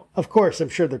no. Of course, I'm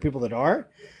sure there are people that are.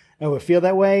 I would feel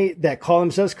that way, that call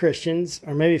themselves Christians,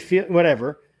 or maybe feel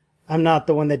whatever. I'm not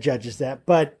the one that judges that,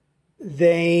 but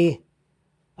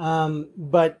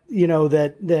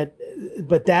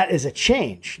that is a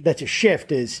change. That's a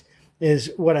shift is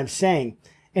what I'm saying.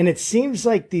 And it seems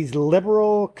like these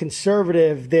liberal,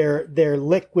 conservative, they're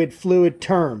liquid, fluid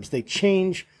terms. They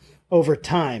change over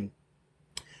time.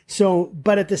 So,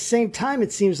 but at the same time,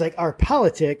 it seems like our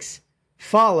politics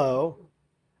follow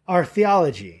our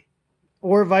theology.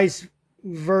 Or vice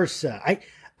versa.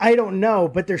 I don't know,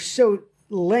 but they're so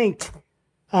linked.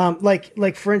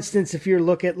 Like for instance, if you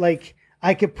look at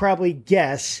I could probably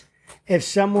guess if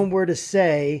someone were to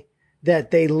say that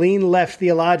they lean left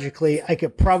theologically, I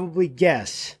could probably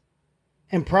guess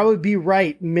and probably be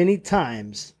right many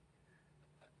times,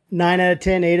 9 out of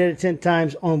 10, 8 out of 10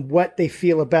 times on what they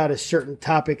feel about a certain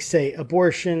topic, say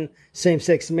abortion,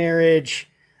 same-sex marriage,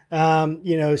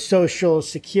 Social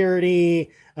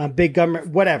Security, big government,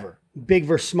 whatever, big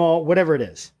versus small, whatever it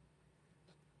is.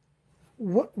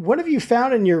 What have you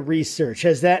found in your research?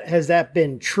 Has that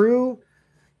been true?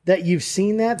 That you've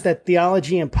seen that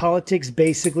theology and politics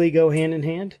basically go hand in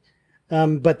hand,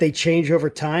 but they change over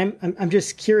time? I'm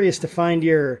just curious to find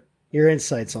your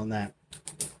insights on that.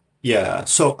 Yeah,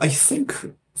 so I think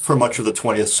for much of the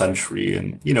 20th century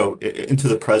and, into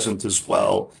the present as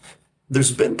well,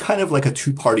 there's been kind of like a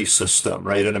two-party system,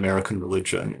 right, in American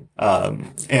religion.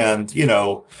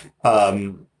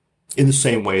 In the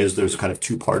same way as there's a kind of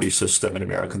two-party system in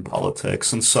American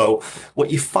politics. And so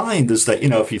what you find is that,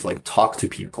 if you talk to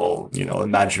people,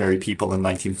 imaginary people in the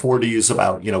 1940s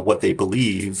about, what they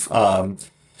believe, at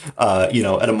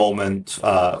a moment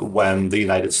when the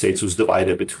United States was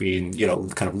divided between,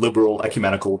 kind of liberal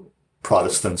ecumenical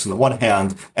Protestants on the one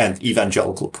hand and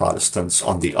evangelical Protestants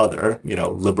on the other,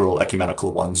 liberal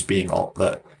ecumenical ones being all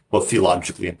the both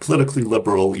theologically and politically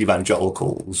liberal,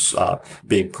 evangelicals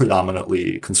being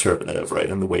predominantly conservative, right,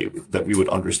 in the way that we would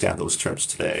understand those terms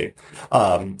today.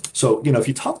 So, if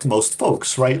you talk to most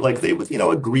folks, right, they would,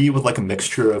 agree with a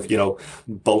mixture of,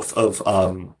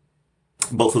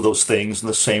 both of those things in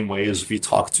the same way as if you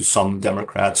talk to some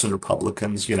Democrats and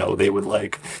Republicans, they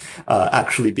would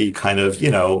actually be kind of,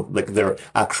 their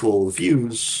actual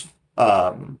views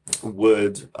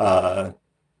would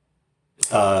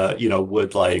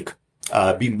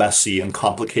be messy and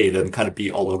complicated and kind of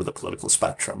be all over the political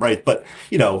spectrum, right? But,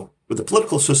 with the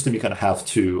political system, you kind of have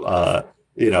to,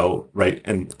 right,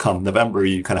 and come November,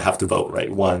 you kind of have to vote, right,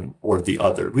 one or the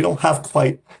other. We don't have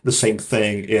quite the same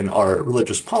thing in our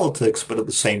religious politics, but at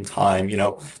the same time,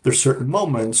 there's certain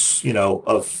moments,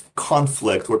 of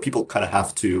conflict where people kind of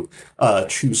have to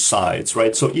choose sides,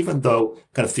 right? So even though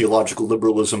kind of theological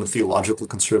liberalism and theological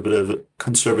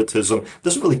conservatism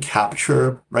doesn't really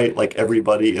capture, right,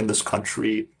 everybody in this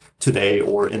country today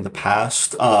or in the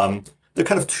past, they're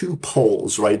kind of two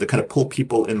poles, right? That kind of pull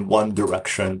people in one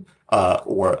direction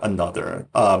or another.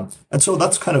 And so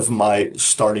that's kind of my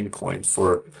starting point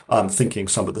for thinking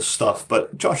some of this stuff.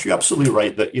 But Josh, you're absolutely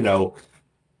right that,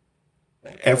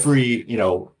 every,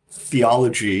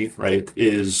 theology, right,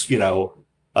 is,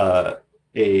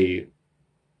 a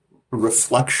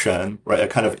reflection, right, a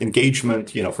kind of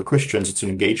engagement, for Christians, it's an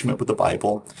engagement with the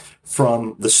Bible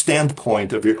from the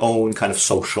standpoint of your own kind of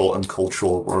social and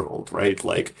cultural world, right?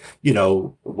 Like,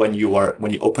 when you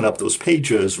open up those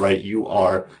pages, right, you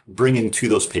are bringing to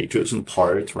those pages in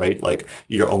part, right, like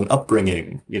your own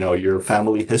upbringing, your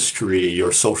family history,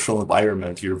 your social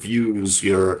environment, your views,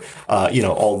 your,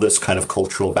 all this kind of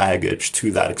cultural baggage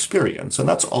to that experience. And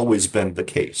that's always been the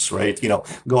case, right?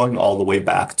 Going all the way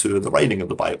back to the writing of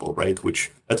the Bible, right,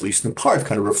 which at least in part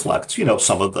kind of reflects,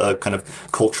 some of the kind of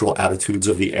cultural attitudes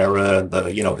of the era and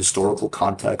the, historical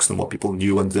context and what people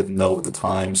knew and didn't know at the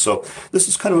time. So this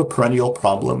is kind of a perennial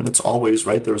problem. And it's always,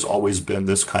 right, there's always been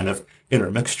this kind of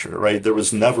intermixture, right? There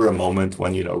was never a moment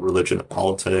when, religion and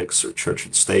politics or church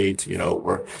and state,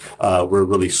 were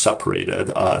really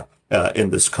separated in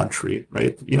this country,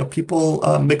 right?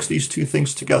 People mix these two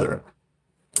things together.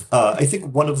 I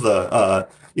think one of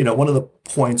the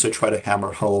points I try to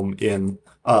hammer home in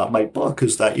my book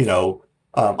is that,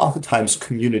 oftentimes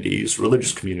communities,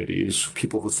 religious communities,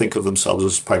 people who think of themselves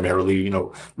as primarily,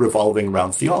 revolving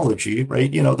around theology,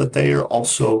 right, that they are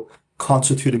also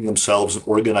constituting themselves and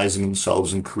organizing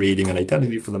themselves and creating an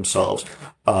identity for themselves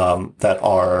that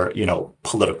are,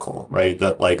 political, right,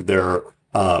 that like they're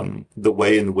the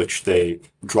way in which they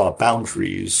draw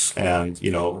boundaries and,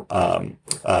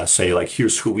 say like,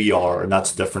 here's who we are and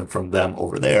that's different from them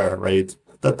over there, right?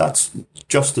 That's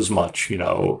just as much,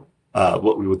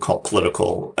 what we would call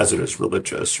political as it is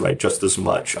religious, right? Just as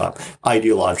much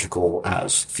ideological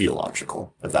as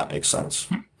theological, if that makes sense.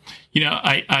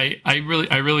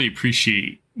 I really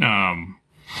appreciate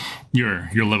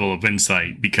your level of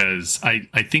insight, because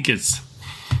I think it's,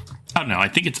 I don't know, I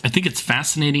think it's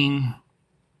fascinating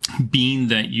being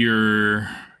that you're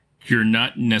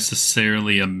not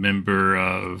necessarily a member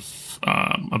of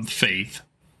the faith,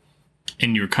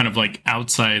 and you're kind of like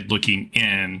outside looking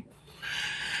in,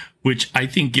 which I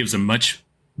think gives a much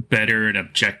better and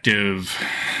objective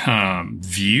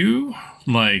view,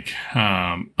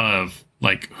 of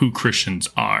like who Christians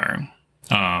are.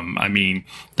 I mean,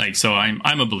 like, so I'm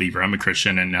a believer, I'm a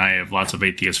Christian, and I have lots of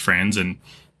atheist friends, and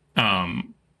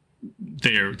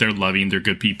they're loving, they're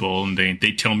good people, and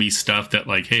they tell me stuff that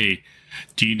like, hey,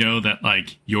 do you know that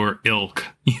like your ilk,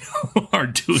 are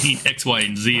doing X, Y,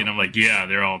 and Z? And I'm like, yeah,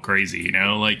 they're all crazy,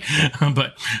 but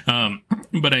I'm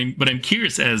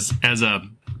curious as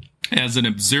an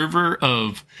observer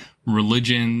of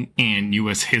religion and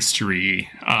U.S. history.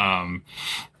 And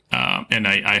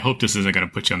I hope this isn't going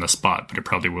to put you on the spot, but it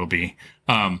probably will be.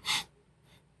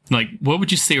 Like, what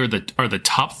would you say are the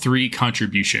top three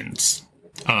contributions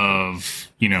of,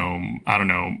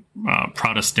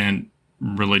 Protestant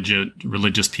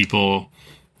religious people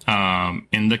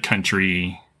in the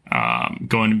country,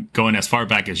 going as far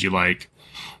back as you like,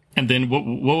 and then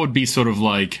what would be sort of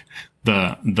like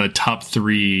the top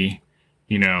three,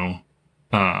 I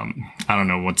don't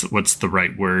know what's the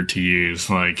right word to use,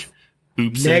 like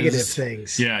oopses. Negative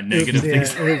things. Yeah, negative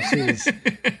things. Oopsies.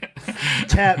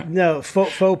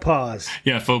 Faux pas.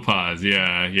 Yeah, faux pas.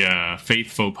 Yeah.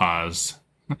 Faith faux pas.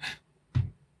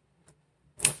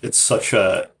 It's such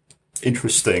a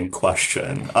interesting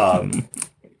question.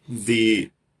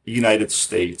 The United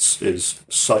States is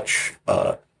such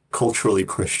a culturally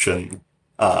Christian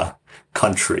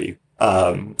country,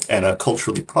 and a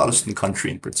culturally Protestant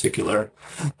country in particular.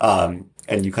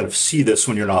 And you kind of see this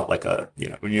when you're not like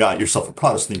when you're not yourself a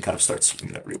Protestant, you kind of start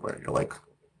seeing it everywhere. You're like,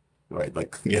 right,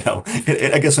 like,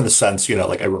 I guess in a sense,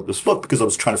 like I wrote this book because I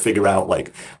was trying to figure out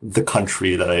like the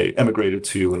country that I emigrated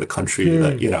to and the country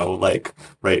that, like,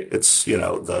 right, it's,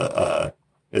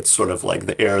 it's sort of like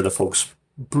the air the folks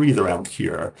breathe around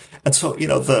here. And so,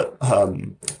 the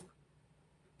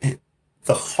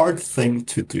hard thing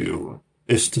to do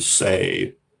is to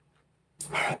say,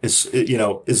 is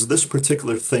this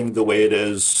particular thing the way it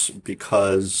is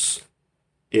because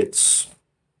it's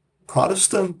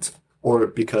Protestant or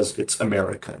because it's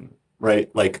American, right?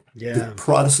 Like, did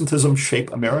Protestantism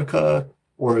shape America,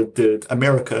 or did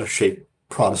America shape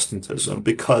Protestantism,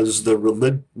 because the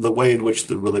way in which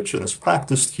the religion is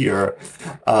practiced here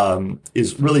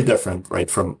is really different, right,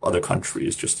 from other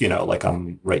countries. Just, like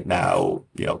I'm right now,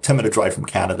 10-minute drive from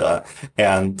Canada,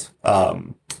 and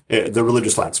the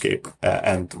religious landscape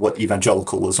and what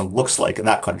evangelicalism looks like in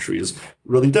that country is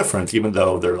really different, even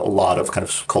though there are a lot of kind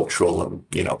of cultural and,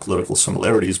 political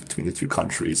similarities between the two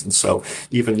countries. And so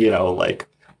even, like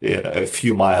a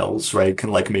few miles, right,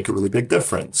 can like make a really big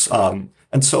difference.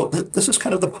 And so this is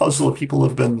kind of the puzzle that people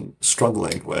have been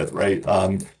struggling with, right?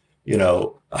 How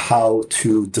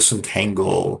to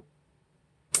disentangle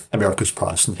America's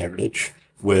Protestant heritage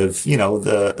with,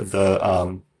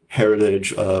 the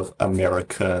heritage of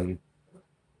American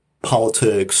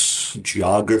politics,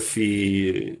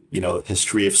 geography,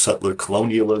 history of settler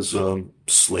colonialism,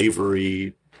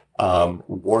 slavery,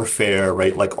 warfare,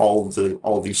 right? Like all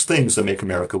these things that make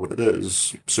America what it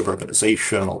is,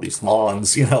 suburbanization, all these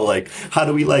lawns, like how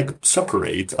do we like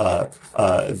separate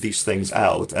these things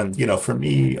out? And for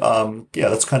me,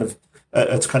 that's kind of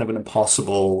an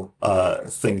impossible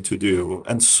thing to do.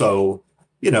 And so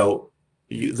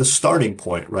the starting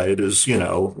point, right, is these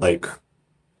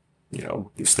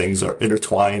things are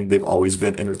intertwined. They've always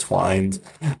been intertwined,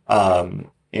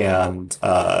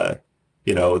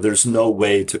 there's no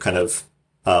way to kind of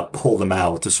pull them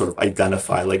out to sort of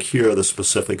identify, like, here are the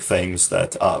specific things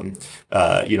that,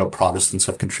 Protestants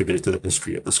have contributed to the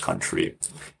history of this country.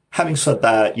 Having said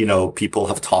that, people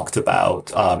have talked about,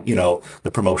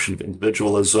 the promotion of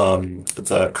individualism,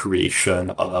 the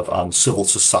creation of civil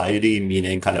society,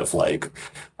 meaning kind of like,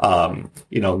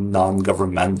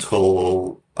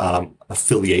 non-governmental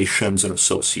affiliations and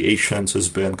associations has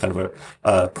been kind of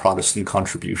a Protestant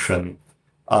contribution.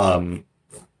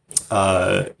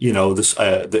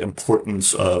 The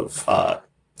importance of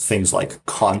things like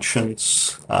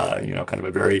conscience, kind of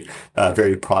a very,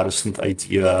 very Protestant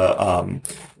idea,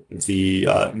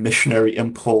 the missionary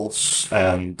impulse,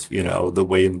 and the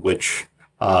way in which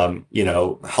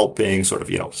helping sort of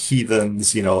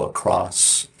heathens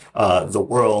across the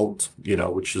world,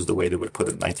 which is the way they would put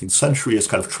it in the 19th century, is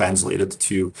kind of translated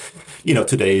to,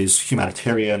 today's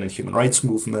humanitarian and human rights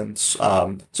movements.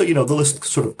 So, the list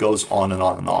sort of goes on and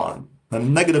on and on. On the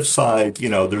negative side,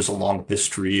 there's a long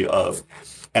history of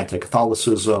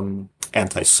anti-Catholicism,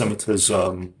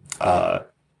 anti-Semitism,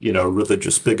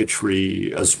 religious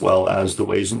bigotry, as well as the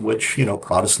ways in which,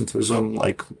 Protestantism,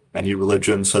 like many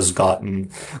religions, has gotten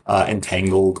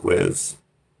entangled with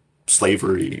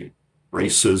slavery,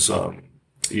 racism,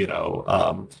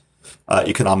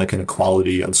 economic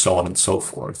inequality, and so on and so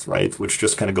forth, right? Which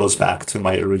just kind of goes back to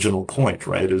my original point,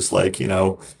 right? Is like,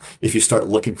 if you start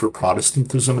looking for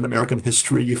Protestantism in American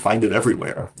history, you find it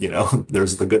everywhere.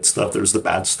 There's the good stuff, there's the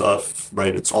bad stuff,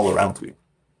 right? It's all around you.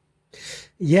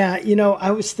 Yeah,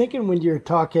 I was thinking when you're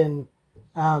talking,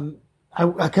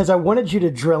 because I wanted you to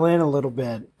drill in a little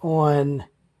bit on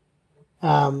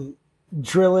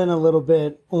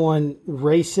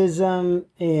racism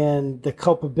and the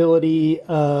culpability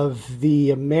of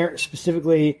the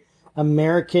specifically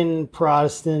American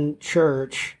Protestant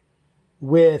church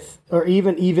or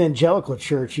even evangelical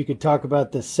church. You could talk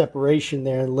about the separation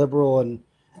there, liberal and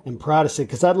Protestant,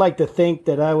 because I'd like to think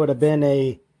that I would have been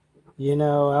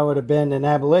an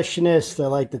abolitionist. I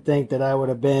like to think that I would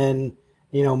have been,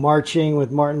 marching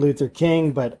with Martin Luther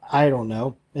King, but I don't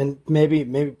know. And maybe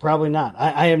probably not.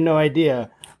 I have no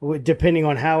idea, depending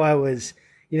on how I was,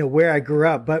 where I grew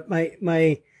up. But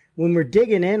when we're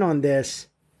digging in on this,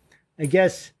 I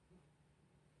guess,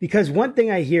 because one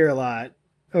thing I hear a lot,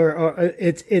 or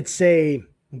it's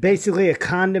basically a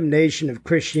condemnation of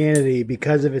Christianity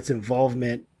because of its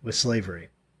involvement with slavery.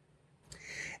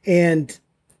 And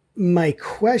my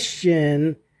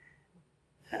question,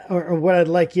 or what I'd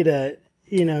like you to,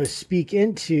 speak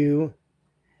into,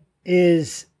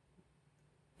 is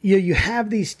you have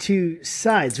these two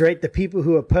sides, right? The people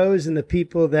who oppose and the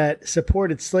people that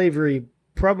supported slavery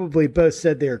probably both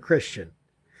said they were Christian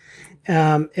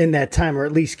in that time, or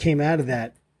at least came out of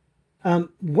that.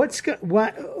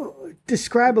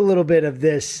 Describe a little bit of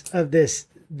the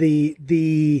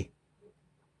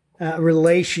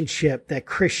relationship that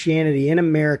Christianity in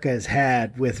America has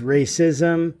had with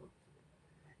racism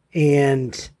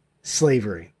and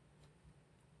slavery.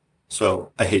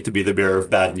 So I hate to be the bearer of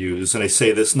bad news, and I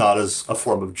say this not as a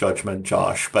form of judgment,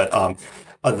 Josh, but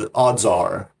the odds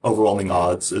are, overwhelming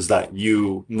odds, is that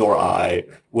you nor I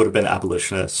would have been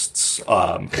abolitionists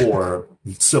or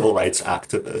civil rights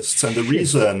activists. And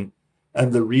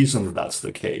the reason that that's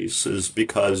the case is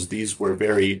because these were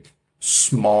very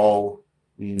small,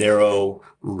 narrow,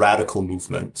 radical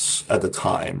movements at the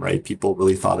time, right? People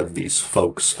really thought of these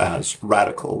folks as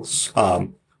radicals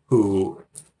who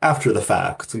after the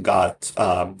fact got,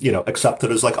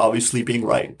 accepted as like obviously being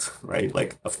right?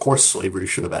 Like, of course slavery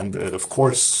should have ended. Of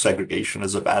course segregation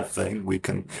is a bad thing. We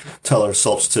can tell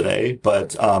ourselves today,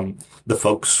 but the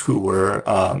folks who were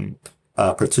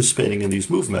participating in these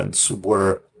movements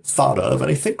were thought of,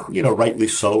 and I think, rightly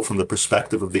so from the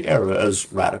perspective of the era,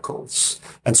 as radicals.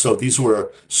 And so these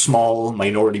were small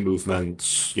minority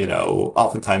movements,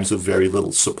 oftentimes of very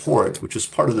little support, which is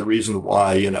part of the reason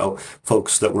why,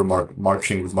 folks that were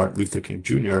marching with Martin Luther King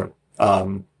Jr.,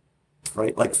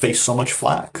 face so much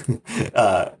flack.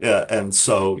 And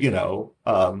so,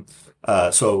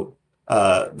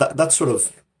 that's sort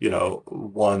of,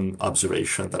 one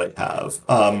observation that I have.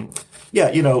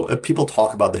 People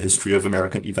talk about the history of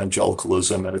American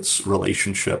evangelicalism and its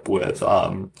relationship with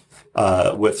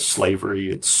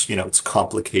slavery. It's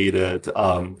complicated.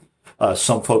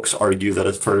 Some folks argue that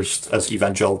at first, as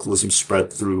evangelicalism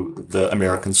spread through the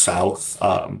American South,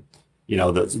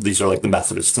 these are like the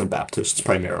Methodists and Baptists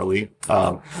primarily,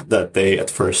 that they at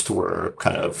first were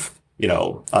kind of,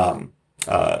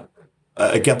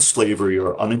 against slavery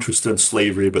or uninterested in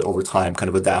slavery, but over time kind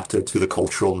of adapted to the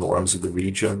cultural norms of the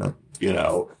region,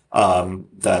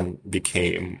 then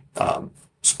became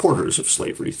supporters of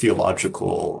slavery,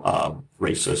 theological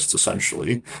racists,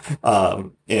 essentially.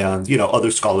 And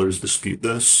other scholars dispute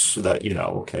this, that,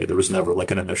 there was never like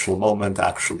an initial moment.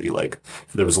 Actually, like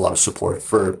there was a lot of support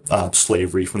for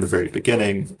slavery from the very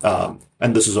beginning.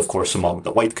 And this is, of course, among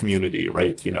the white community,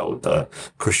 right? The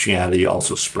Christianity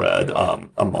also spread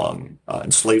among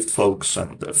enslaved folks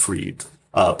and freed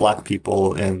Black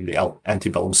people in the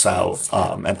antebellum South,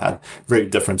 and had very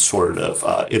different sort of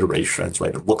iterations,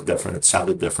 right? It looked different, it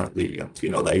sounded differently. And,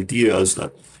 the ideas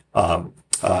that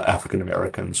African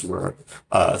Americans were,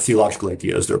 theological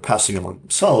ideas they were passing among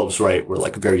themselves, right, were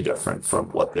like very different from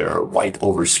what their white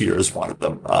overseers wanted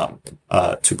them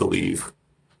to believe.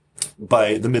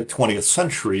 By the mid-20th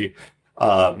century,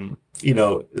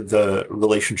 the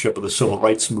relationship of the civil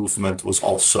rights movement was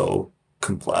also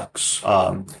complex.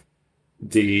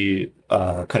 The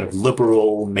kind of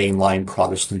liberal mainline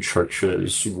Protestant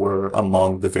churches were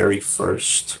among the very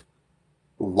first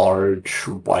large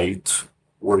white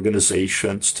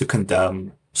organizations to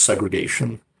condemn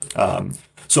segregation.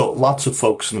 So lots of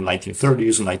folks in the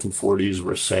 1930s and 1940s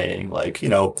were saying, like,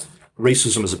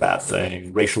 racism is a bad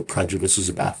thing, racial prejudice is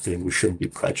a bad thing, we shouldn't be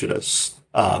prejudiced.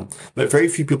 But very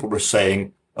few people were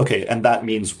saying, okay, and that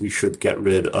means we should get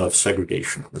rid of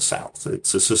segregation in the South.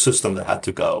 It's a system that had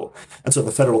to go. And so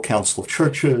the Federal Council of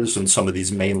Churches and some of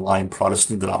these mainline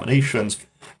Protestant denominations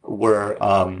were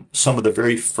some of the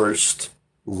very first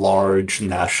large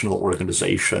national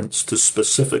organizations to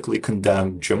specifically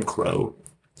condemn Jim Crow,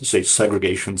 to say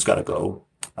segregation's got to go,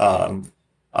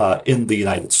 in the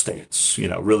United States.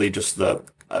 Really just the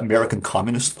American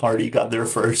Communist Party got there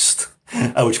first.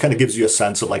 Which kind of gives you a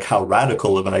sense of like how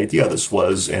radical of an idea this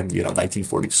was in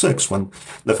 1946 when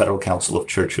the Federal Council of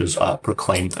Churches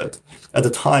proclaimed it. At the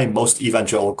time, most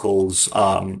evangelicals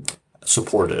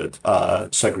supported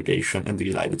segregation in the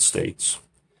United States.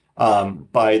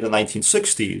 By the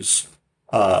 1960s,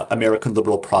 American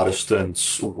liberal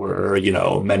Protestants were,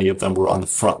 many of them were on the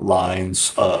front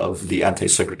lines of the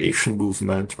anti-segregation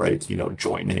movement, right?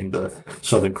 Joining the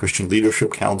Southern Christian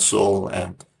Leadership Council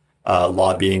and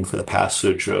lobbying for the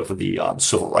passage of the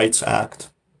Civil Rights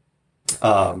Act,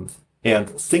 and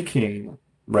thinking,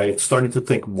 right, starting to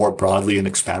think more broadly and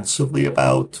expansively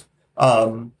about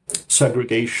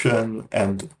segregation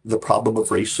and the problem of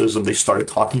racism. They started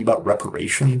talking about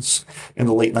reparations in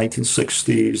the late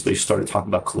 1960s. They started talking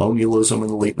about colonialism in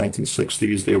the late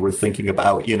 1960s. They were thinking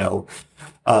about,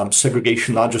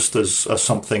 segregation not just as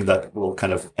something that will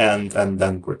kind of end and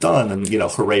then we're done and,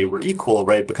 hooray, we're equal,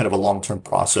 right? But kind of a long-term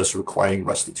process requiring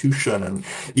restitution and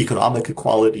economic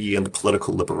equality and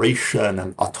political liberation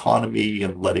and autonomy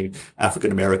and letting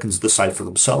African Americans decide for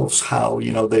themselves how,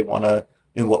 they want to,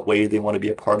 in what way they want to be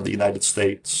a part of the United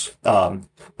States.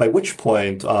 By which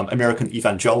point, American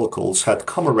evangelicals had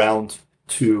come around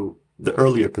to the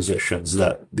earlier positions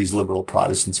that these liberal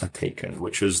Protestants had taken,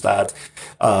 which is that,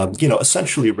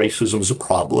 essentially racism is a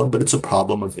problem, but it's a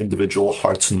problem of individual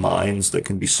hearts and minds that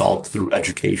can be solved through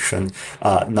education,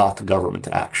 not government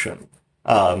action.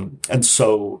 And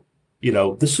so,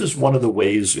 this is one of the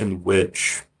ways in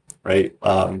which, right,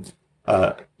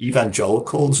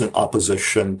 evangelicals in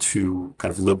opposition to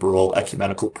kind of liberal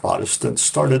ecumenical Protestants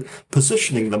started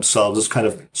positioning themselves as kind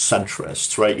of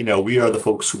centrists, right? We are the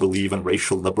folks who believe in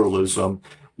racial liberalism,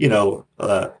 it's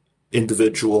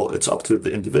up to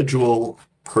the individual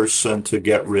person to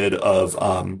get rid of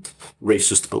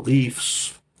racist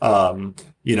beliefs.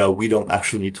 We don't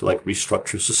actually need to like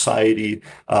restructure society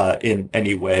in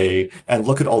any way. And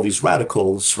look at all these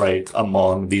radicals, right,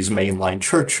 among these mainline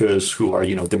churches who are,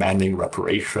 demanding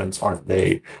reparations. Aren't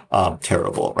they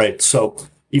terrible, right? So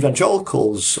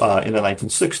evangelicals in the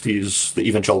 1960s, the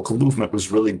evangelical movement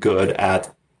was really good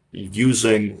at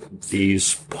using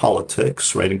these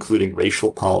politics, right, including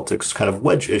racial politics, kind of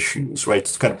wedge issues, right,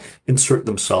 to kind of insert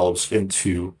themselves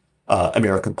into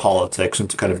American politics and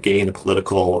to kind of gain a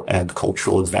political and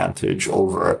cultural advantage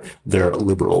over their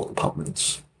liberal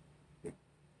opponents.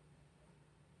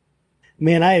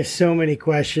 Man, I have so many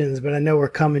questions, but I know we're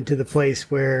coming to the place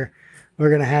where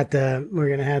we're gonna have to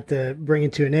bring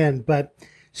it to an end. But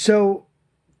so,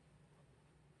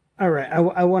 all right,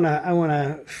 I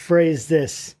wanna phrase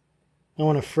this. I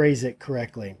want to phrase it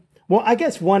correctly. Well, I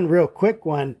guess one real quick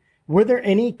one. Were there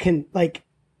any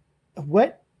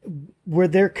were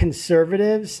there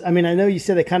conservatives? I mean, I know you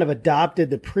said they kind of adopted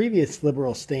the previous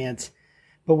liberal stance,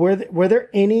 but were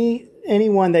there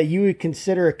anyone that you would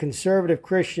consider a conservative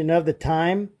Christian of the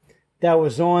time that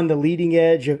was on the leading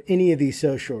edge of any of these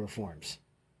social reforms?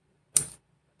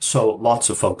 So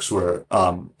lots of folks were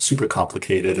super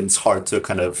complicated, and it's hard to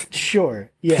kind of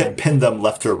pin them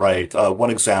left or right.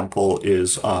 One example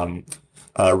is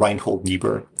Reinhold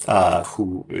Niebuhr,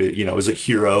 who is a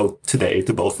hero today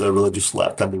to both the religious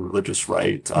left and the religious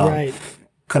right. Right.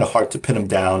 Kind of hard to pin him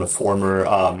down. A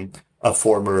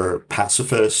former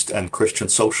pacifist and Christian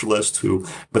socialist who,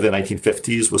 by the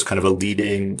 1950s, was kind of a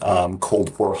leading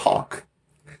Cold War hawk.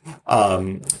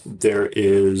 There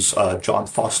is John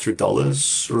Foster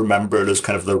Dulles, remembered as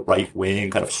kind of the right-wing,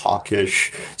 kind of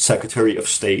hawkish Secretary of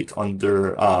State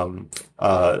under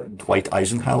Dwight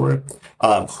Eisenhower,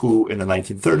 who in the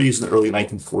 1930s and the early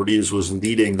 1940s was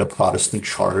leading the Protestant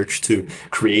charge to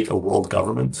create a world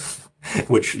government,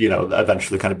 which,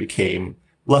 eventually kind of became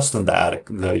less than that,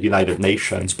 the United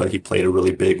Nations, but he played a really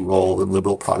big role, and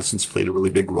liberal Protestants played a really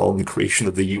big role in the creation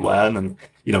of the UN. And,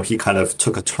 he kind of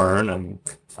took a turn.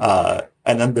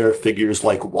 And then there are figures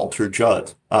like Walter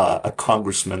Judd, a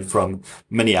congressman from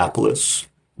Minneapolis,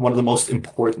 one of the most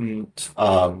important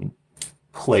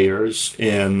players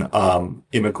in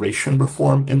immigration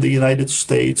reform in the United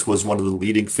States, was one of the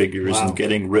leading figures in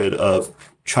getting rid of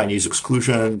Chinese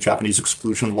exclusion, Japanese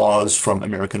exclusion laws from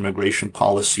American immigration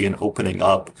policy, and opening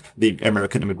up the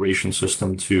American immigration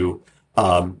system to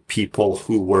people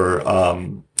who were,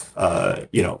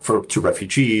 to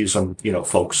refugees and,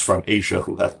 folks from Asia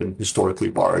who have been historically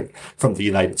barred from the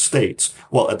United States.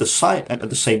 Well, at the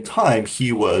same time,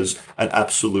 he was an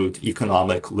absolute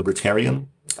economic libertarian.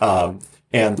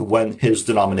 And when his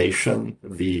denomination,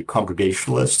 the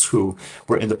Congregationalists, who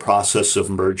were in the process of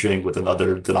merging with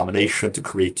another denomination to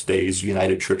create today's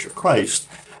United Church of Christ,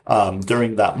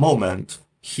 during that moment,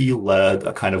 he led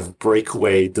a kind of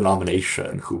breakaway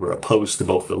denomination who were opposed to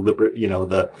both the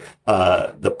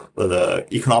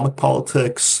economic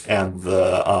politics and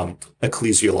the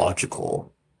ecclesiological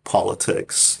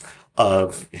politics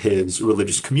of his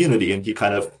religious community, and he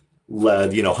kind of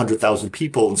led 100,000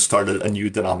 people and started a new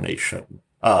denomination.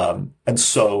 And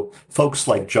so folks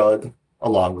like Judd,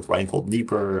 along with Reinhold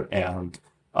Niebuhr and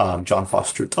John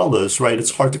Foster Dulles, right?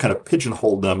 It's hard to kind of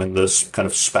pigeonhole them in this kind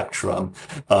of spectrum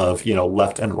of,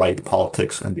 left and right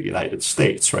politics in the United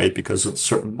States, right? Because at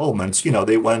certain moments,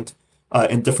 they went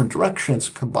in different directions,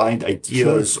 combined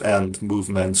ideas and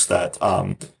movements that,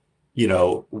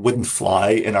 wouldn't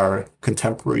fly in our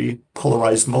contemporary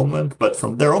polarized moment, but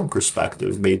from their own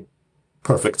perspective made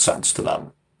perfect sense to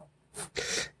them.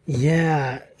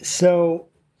 Yeah. So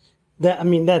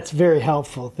that's very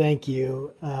helpful. Thank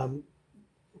you.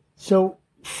 So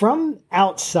from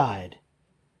outside,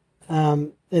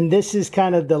 and this is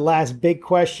kind of the last big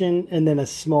question, and then a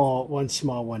small one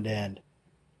to end.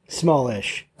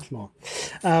 Smallish. Small.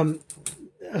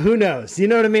 Who knows? You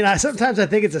know what I mean? Sometimes I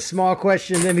think it's a small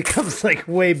question and then it becomes like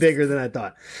way bigger than I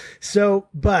thought. So,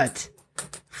 but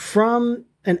from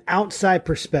an outside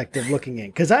perspective looking in,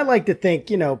 because I like to think,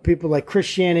 people like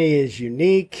Christianity is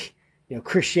unique.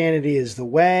 Christianity is the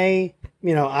way.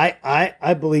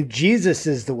 I believe Jesus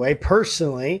is the way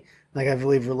personally. Like I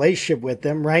believe relationship with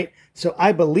them, right? So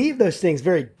I believe those things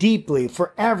very deeply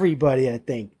for everybody. I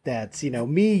think that's,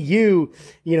 me, you,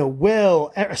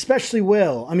 Will, especially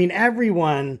Will. I mean,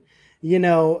 everyone,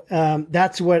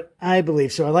 that's what I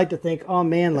believe. So I like to think, oh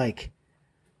man,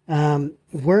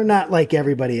 we're not like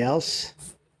everybody else.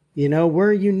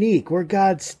 We're unique. We're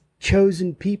God's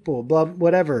chosen people, blah,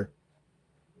 whatever.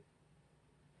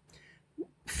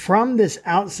 From this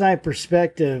outside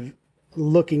perspective,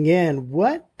 looking in,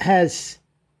 how has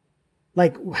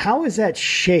that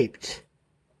shaped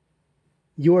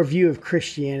your view of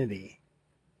Christianity?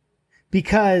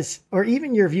 because, or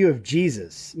even your view of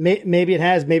Jesus, maybe it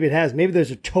has, maybe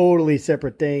those are totally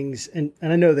separate things. And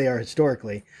I know they are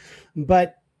historically,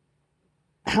 but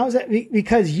how's that?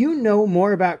 Because you know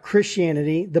more about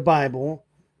Christianity, the Bible.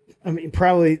 I mean,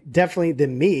 probably definitely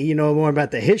than me, you know more about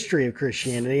the history of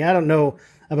Christianity. I don't know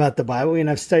about the Bible, and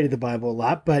I've studied the Bible a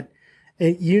lot, but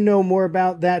you know more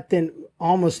about that than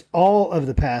almost all of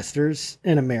the pastors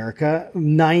in America,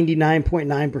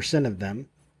 99.9% of them,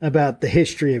 about the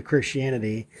history of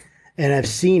Christianity. And I've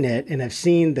seen it, and I've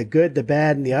seen the good, the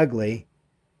bad, and the ugly.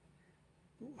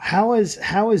 How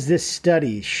is this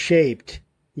study shaped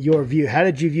your view? How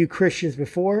did you view Christians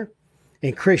before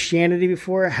and Christianity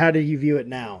before? How do you view it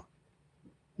now?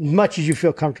 Much as you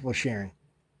feel comfortable sharing.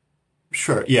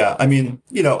 Sure. Yeah. I mean,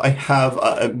 I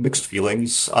have mixed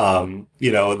feelings.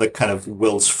 The kind of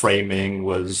Will's framing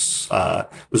was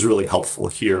really helpful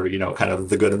here, kind of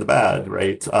the good and the bad,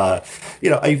 right?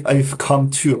 I've come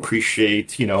to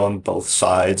appreciate, on both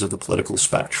sides of the political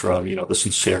spectrum, the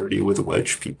sincerity with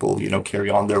which people, carry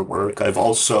on their work. I've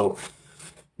also,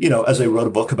 as I wrote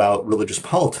a book about religious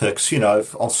politics,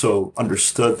 I've also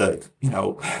understood that,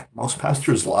 most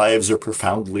pastors' lives are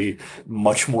profoundly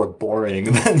much more boring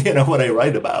than, what I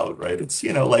write about, right? It's,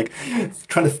 like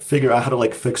trying to figure out how to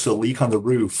like fix a leak on the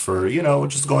roof or,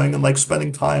 just going and like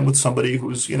spending time with somebody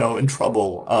who's, in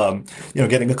trouble,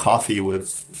 getting a coffee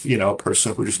with, a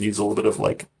person who just needs a little bit of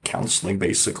like counseling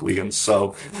basically. And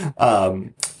so,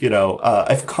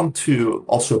 I've come to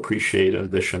also appreciate in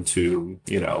addition to,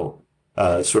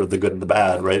 sort of the good and the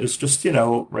bad, right? It's just,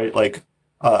 right, like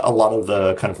a lot of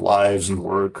the kind of lives and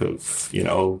work of,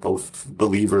 both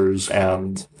believers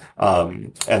and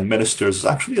ministers is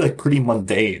actually like pretty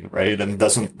mundane, right? And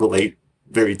doesn't relate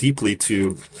very deeply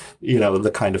to,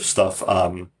 the kind of stuff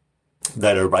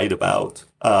that I write about.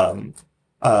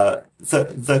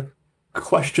 The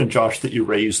question, Josh, that you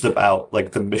raised about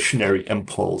like the missionary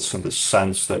impulse in the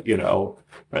sense that,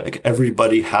 right, like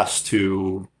everybody has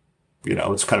to,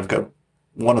 it's kind of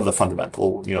one of the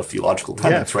fundamental, theological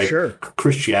tenets, right? Sure.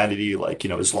 Christianity, like,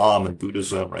 Islam and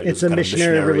Buddhism, right? It's a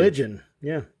missionary religion.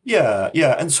 Yeah.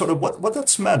 Yeah. And sort of what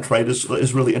that's meant, right,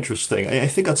 is really interesting. I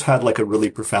think that's had like a really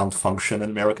profound function in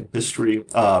American history,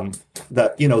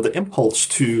 that, the impulse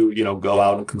to, go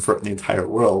out and convert the entire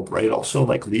world, right, also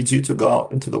like leads you to go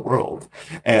out into the world.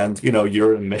 And,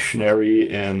 you're a missionary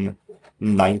in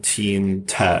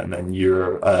 1910 and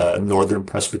you're a Northern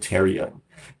Presbyterian.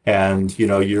 And,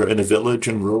 you're in a village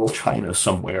in rural China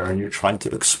somewhere and you're trying to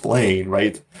explain,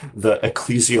 right, the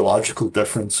ecclesiological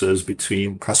differences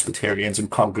between Presbyterians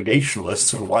and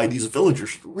Congregationalists and why these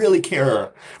villagers really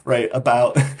care, right,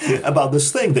 about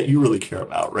this thing that you really care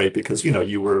about, right? Because,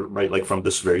 you were, right, like from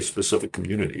this very specific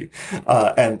community.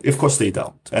 And of course they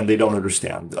don't, and they don't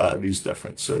understand these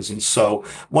differences. And so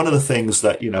one of the things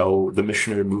that, the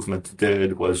missionary movement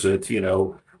did was it,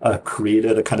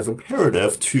 created a kind of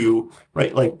imperative to,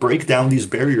 right, like break down these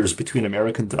barriers between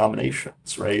American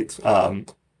denominations, right?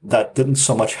 That didn't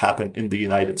so much happen in the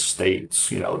United States,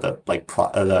 that like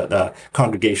the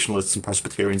Congregationalists and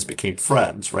Presbyterians became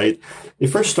friends, right? They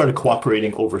first started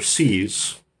cooperating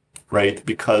overseas, right?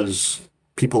 Because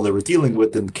people they were dealing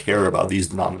with didn't care about these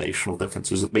denominational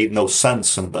differences. It made no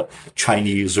sense in the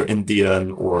Chinese or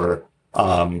Indian or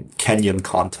Kenyan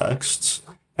contexts.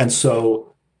 And so,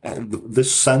 and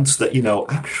this sense that,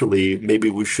 actually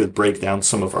maybe we should break down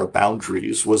some of our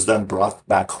boundaries was then brought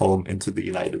back home into the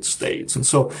United States. And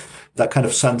so that kind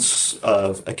of sense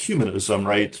of ecumenism,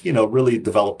 right, really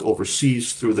developed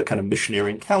overseas through the kind of missionary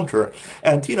encounter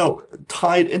and,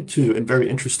 tied into, in very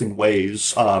interesting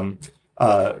ways, into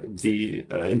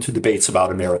debates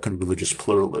about American religious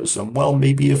pluralism. Well,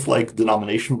 maybe if like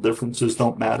denominational differences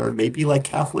don't matter, maybe like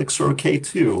Catholics are okay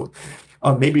too.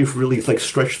 Maybe if we really like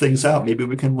stretch things out, maybe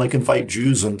we can like invite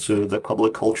Jews into the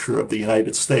public culture of the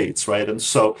United States, right? And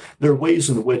so there are ways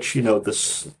in which,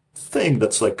 this thing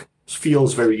that's like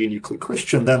feels very uniquely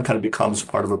Christian then kind of becomes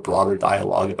part of a broader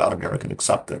dialogue about American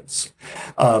acceptance.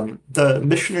 The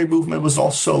missionary movement was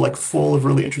also like full of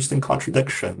really interesting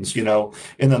contradictions, in the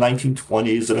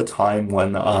 1920s at a time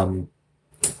when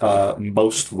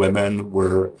most women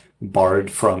were barred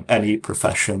from any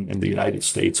profession in the United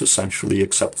States, essentially,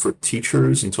 except for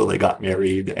teachers until they got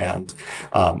married and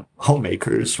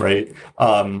homemakers, right?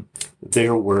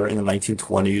 There were, in the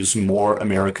 1920s, more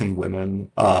American women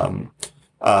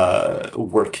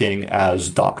working as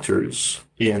doctors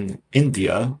in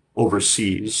India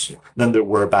overseas than there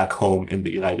were back home in the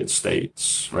United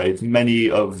States, right? Many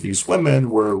of these women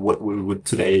were what we would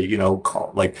today,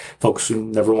 call like folks who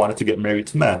never wanted to get married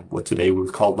to men, what today we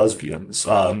would call lesbians.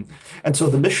 And so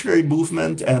the missionary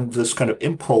movement and this kind of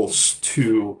impulse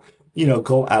to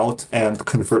go out and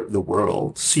convert the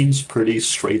world seems pretty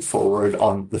straightforward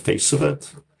on the face of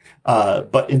it.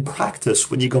 But in practice,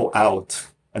 when you go out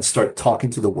and start talking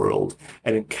to the world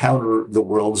and encounter the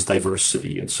world's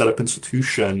diversity and set up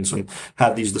institutions and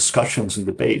have these discussions and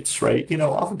debates, right?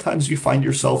 Oftentimes you find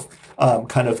yourself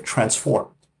kind of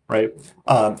transformed, right?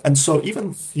 And so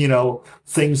even,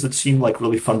 things that seem like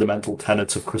really fundamental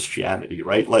tenets of Christianity,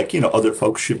 right? Like, other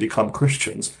folks should become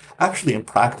Christians. Actually, in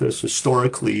practice,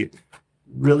 historically,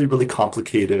 really, really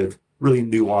complicated, really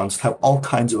nuanced, have all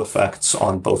kinds of effects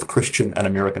on both Christian and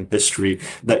American history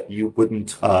that you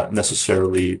wouldn't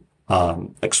necessarily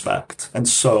expect. And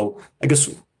so I guess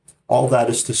all that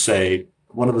is to say,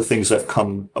 one of the things I've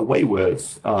come away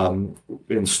with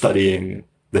in studying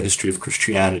the history of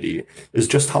Christianity is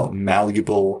just how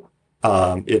malleable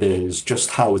it is,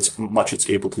 just how much it's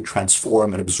able to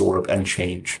transform and absorb and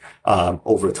change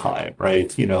over time, right?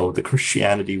 The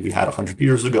Christianity we had 100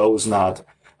 years ago is not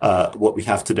what we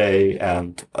have today,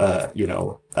 and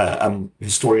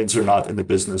historians are not in the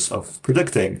business of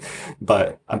predicting,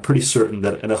 but I'm pretty certain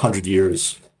that in 100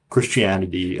 years,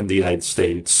 Christianity in the United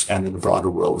States and in the broader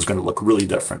world is going to look really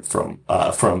different from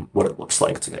what it looks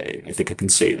like today. I think I can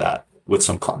say that with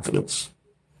some confidence.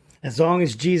 As long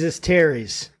as Jesus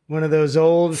tarries, one of those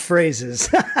old phrases.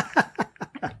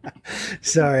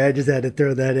 Sorry, I just had to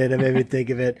throw that in. It made me think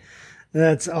of it.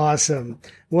 That's awesome.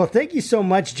 Well, thank you so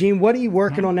much, Gene. What are you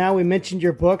working on now? We mentioned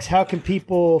your books. How can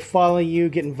people follow you,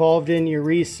 get involved in your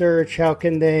research? How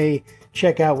can they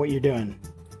check out what you're doing?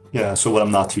 Yeah, so when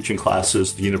I'm not teaching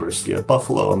classes at the University of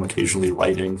Buffalo, I'm occasionally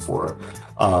writing for,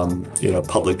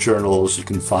 public journals. You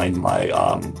can find my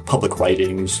public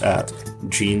writings at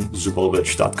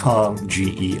genezubovich.com,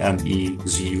 GEMEZUBOVICH.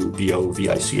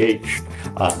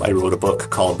 I wrote a book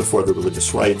called Before the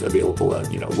Religious Right, available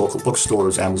at, local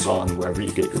bookstores, Amazon, wherever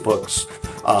you get your books.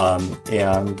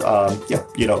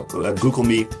 Google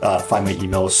me, find my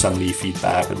emails, send me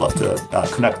feedback. I'd love to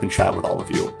connect and chat with all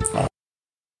of you.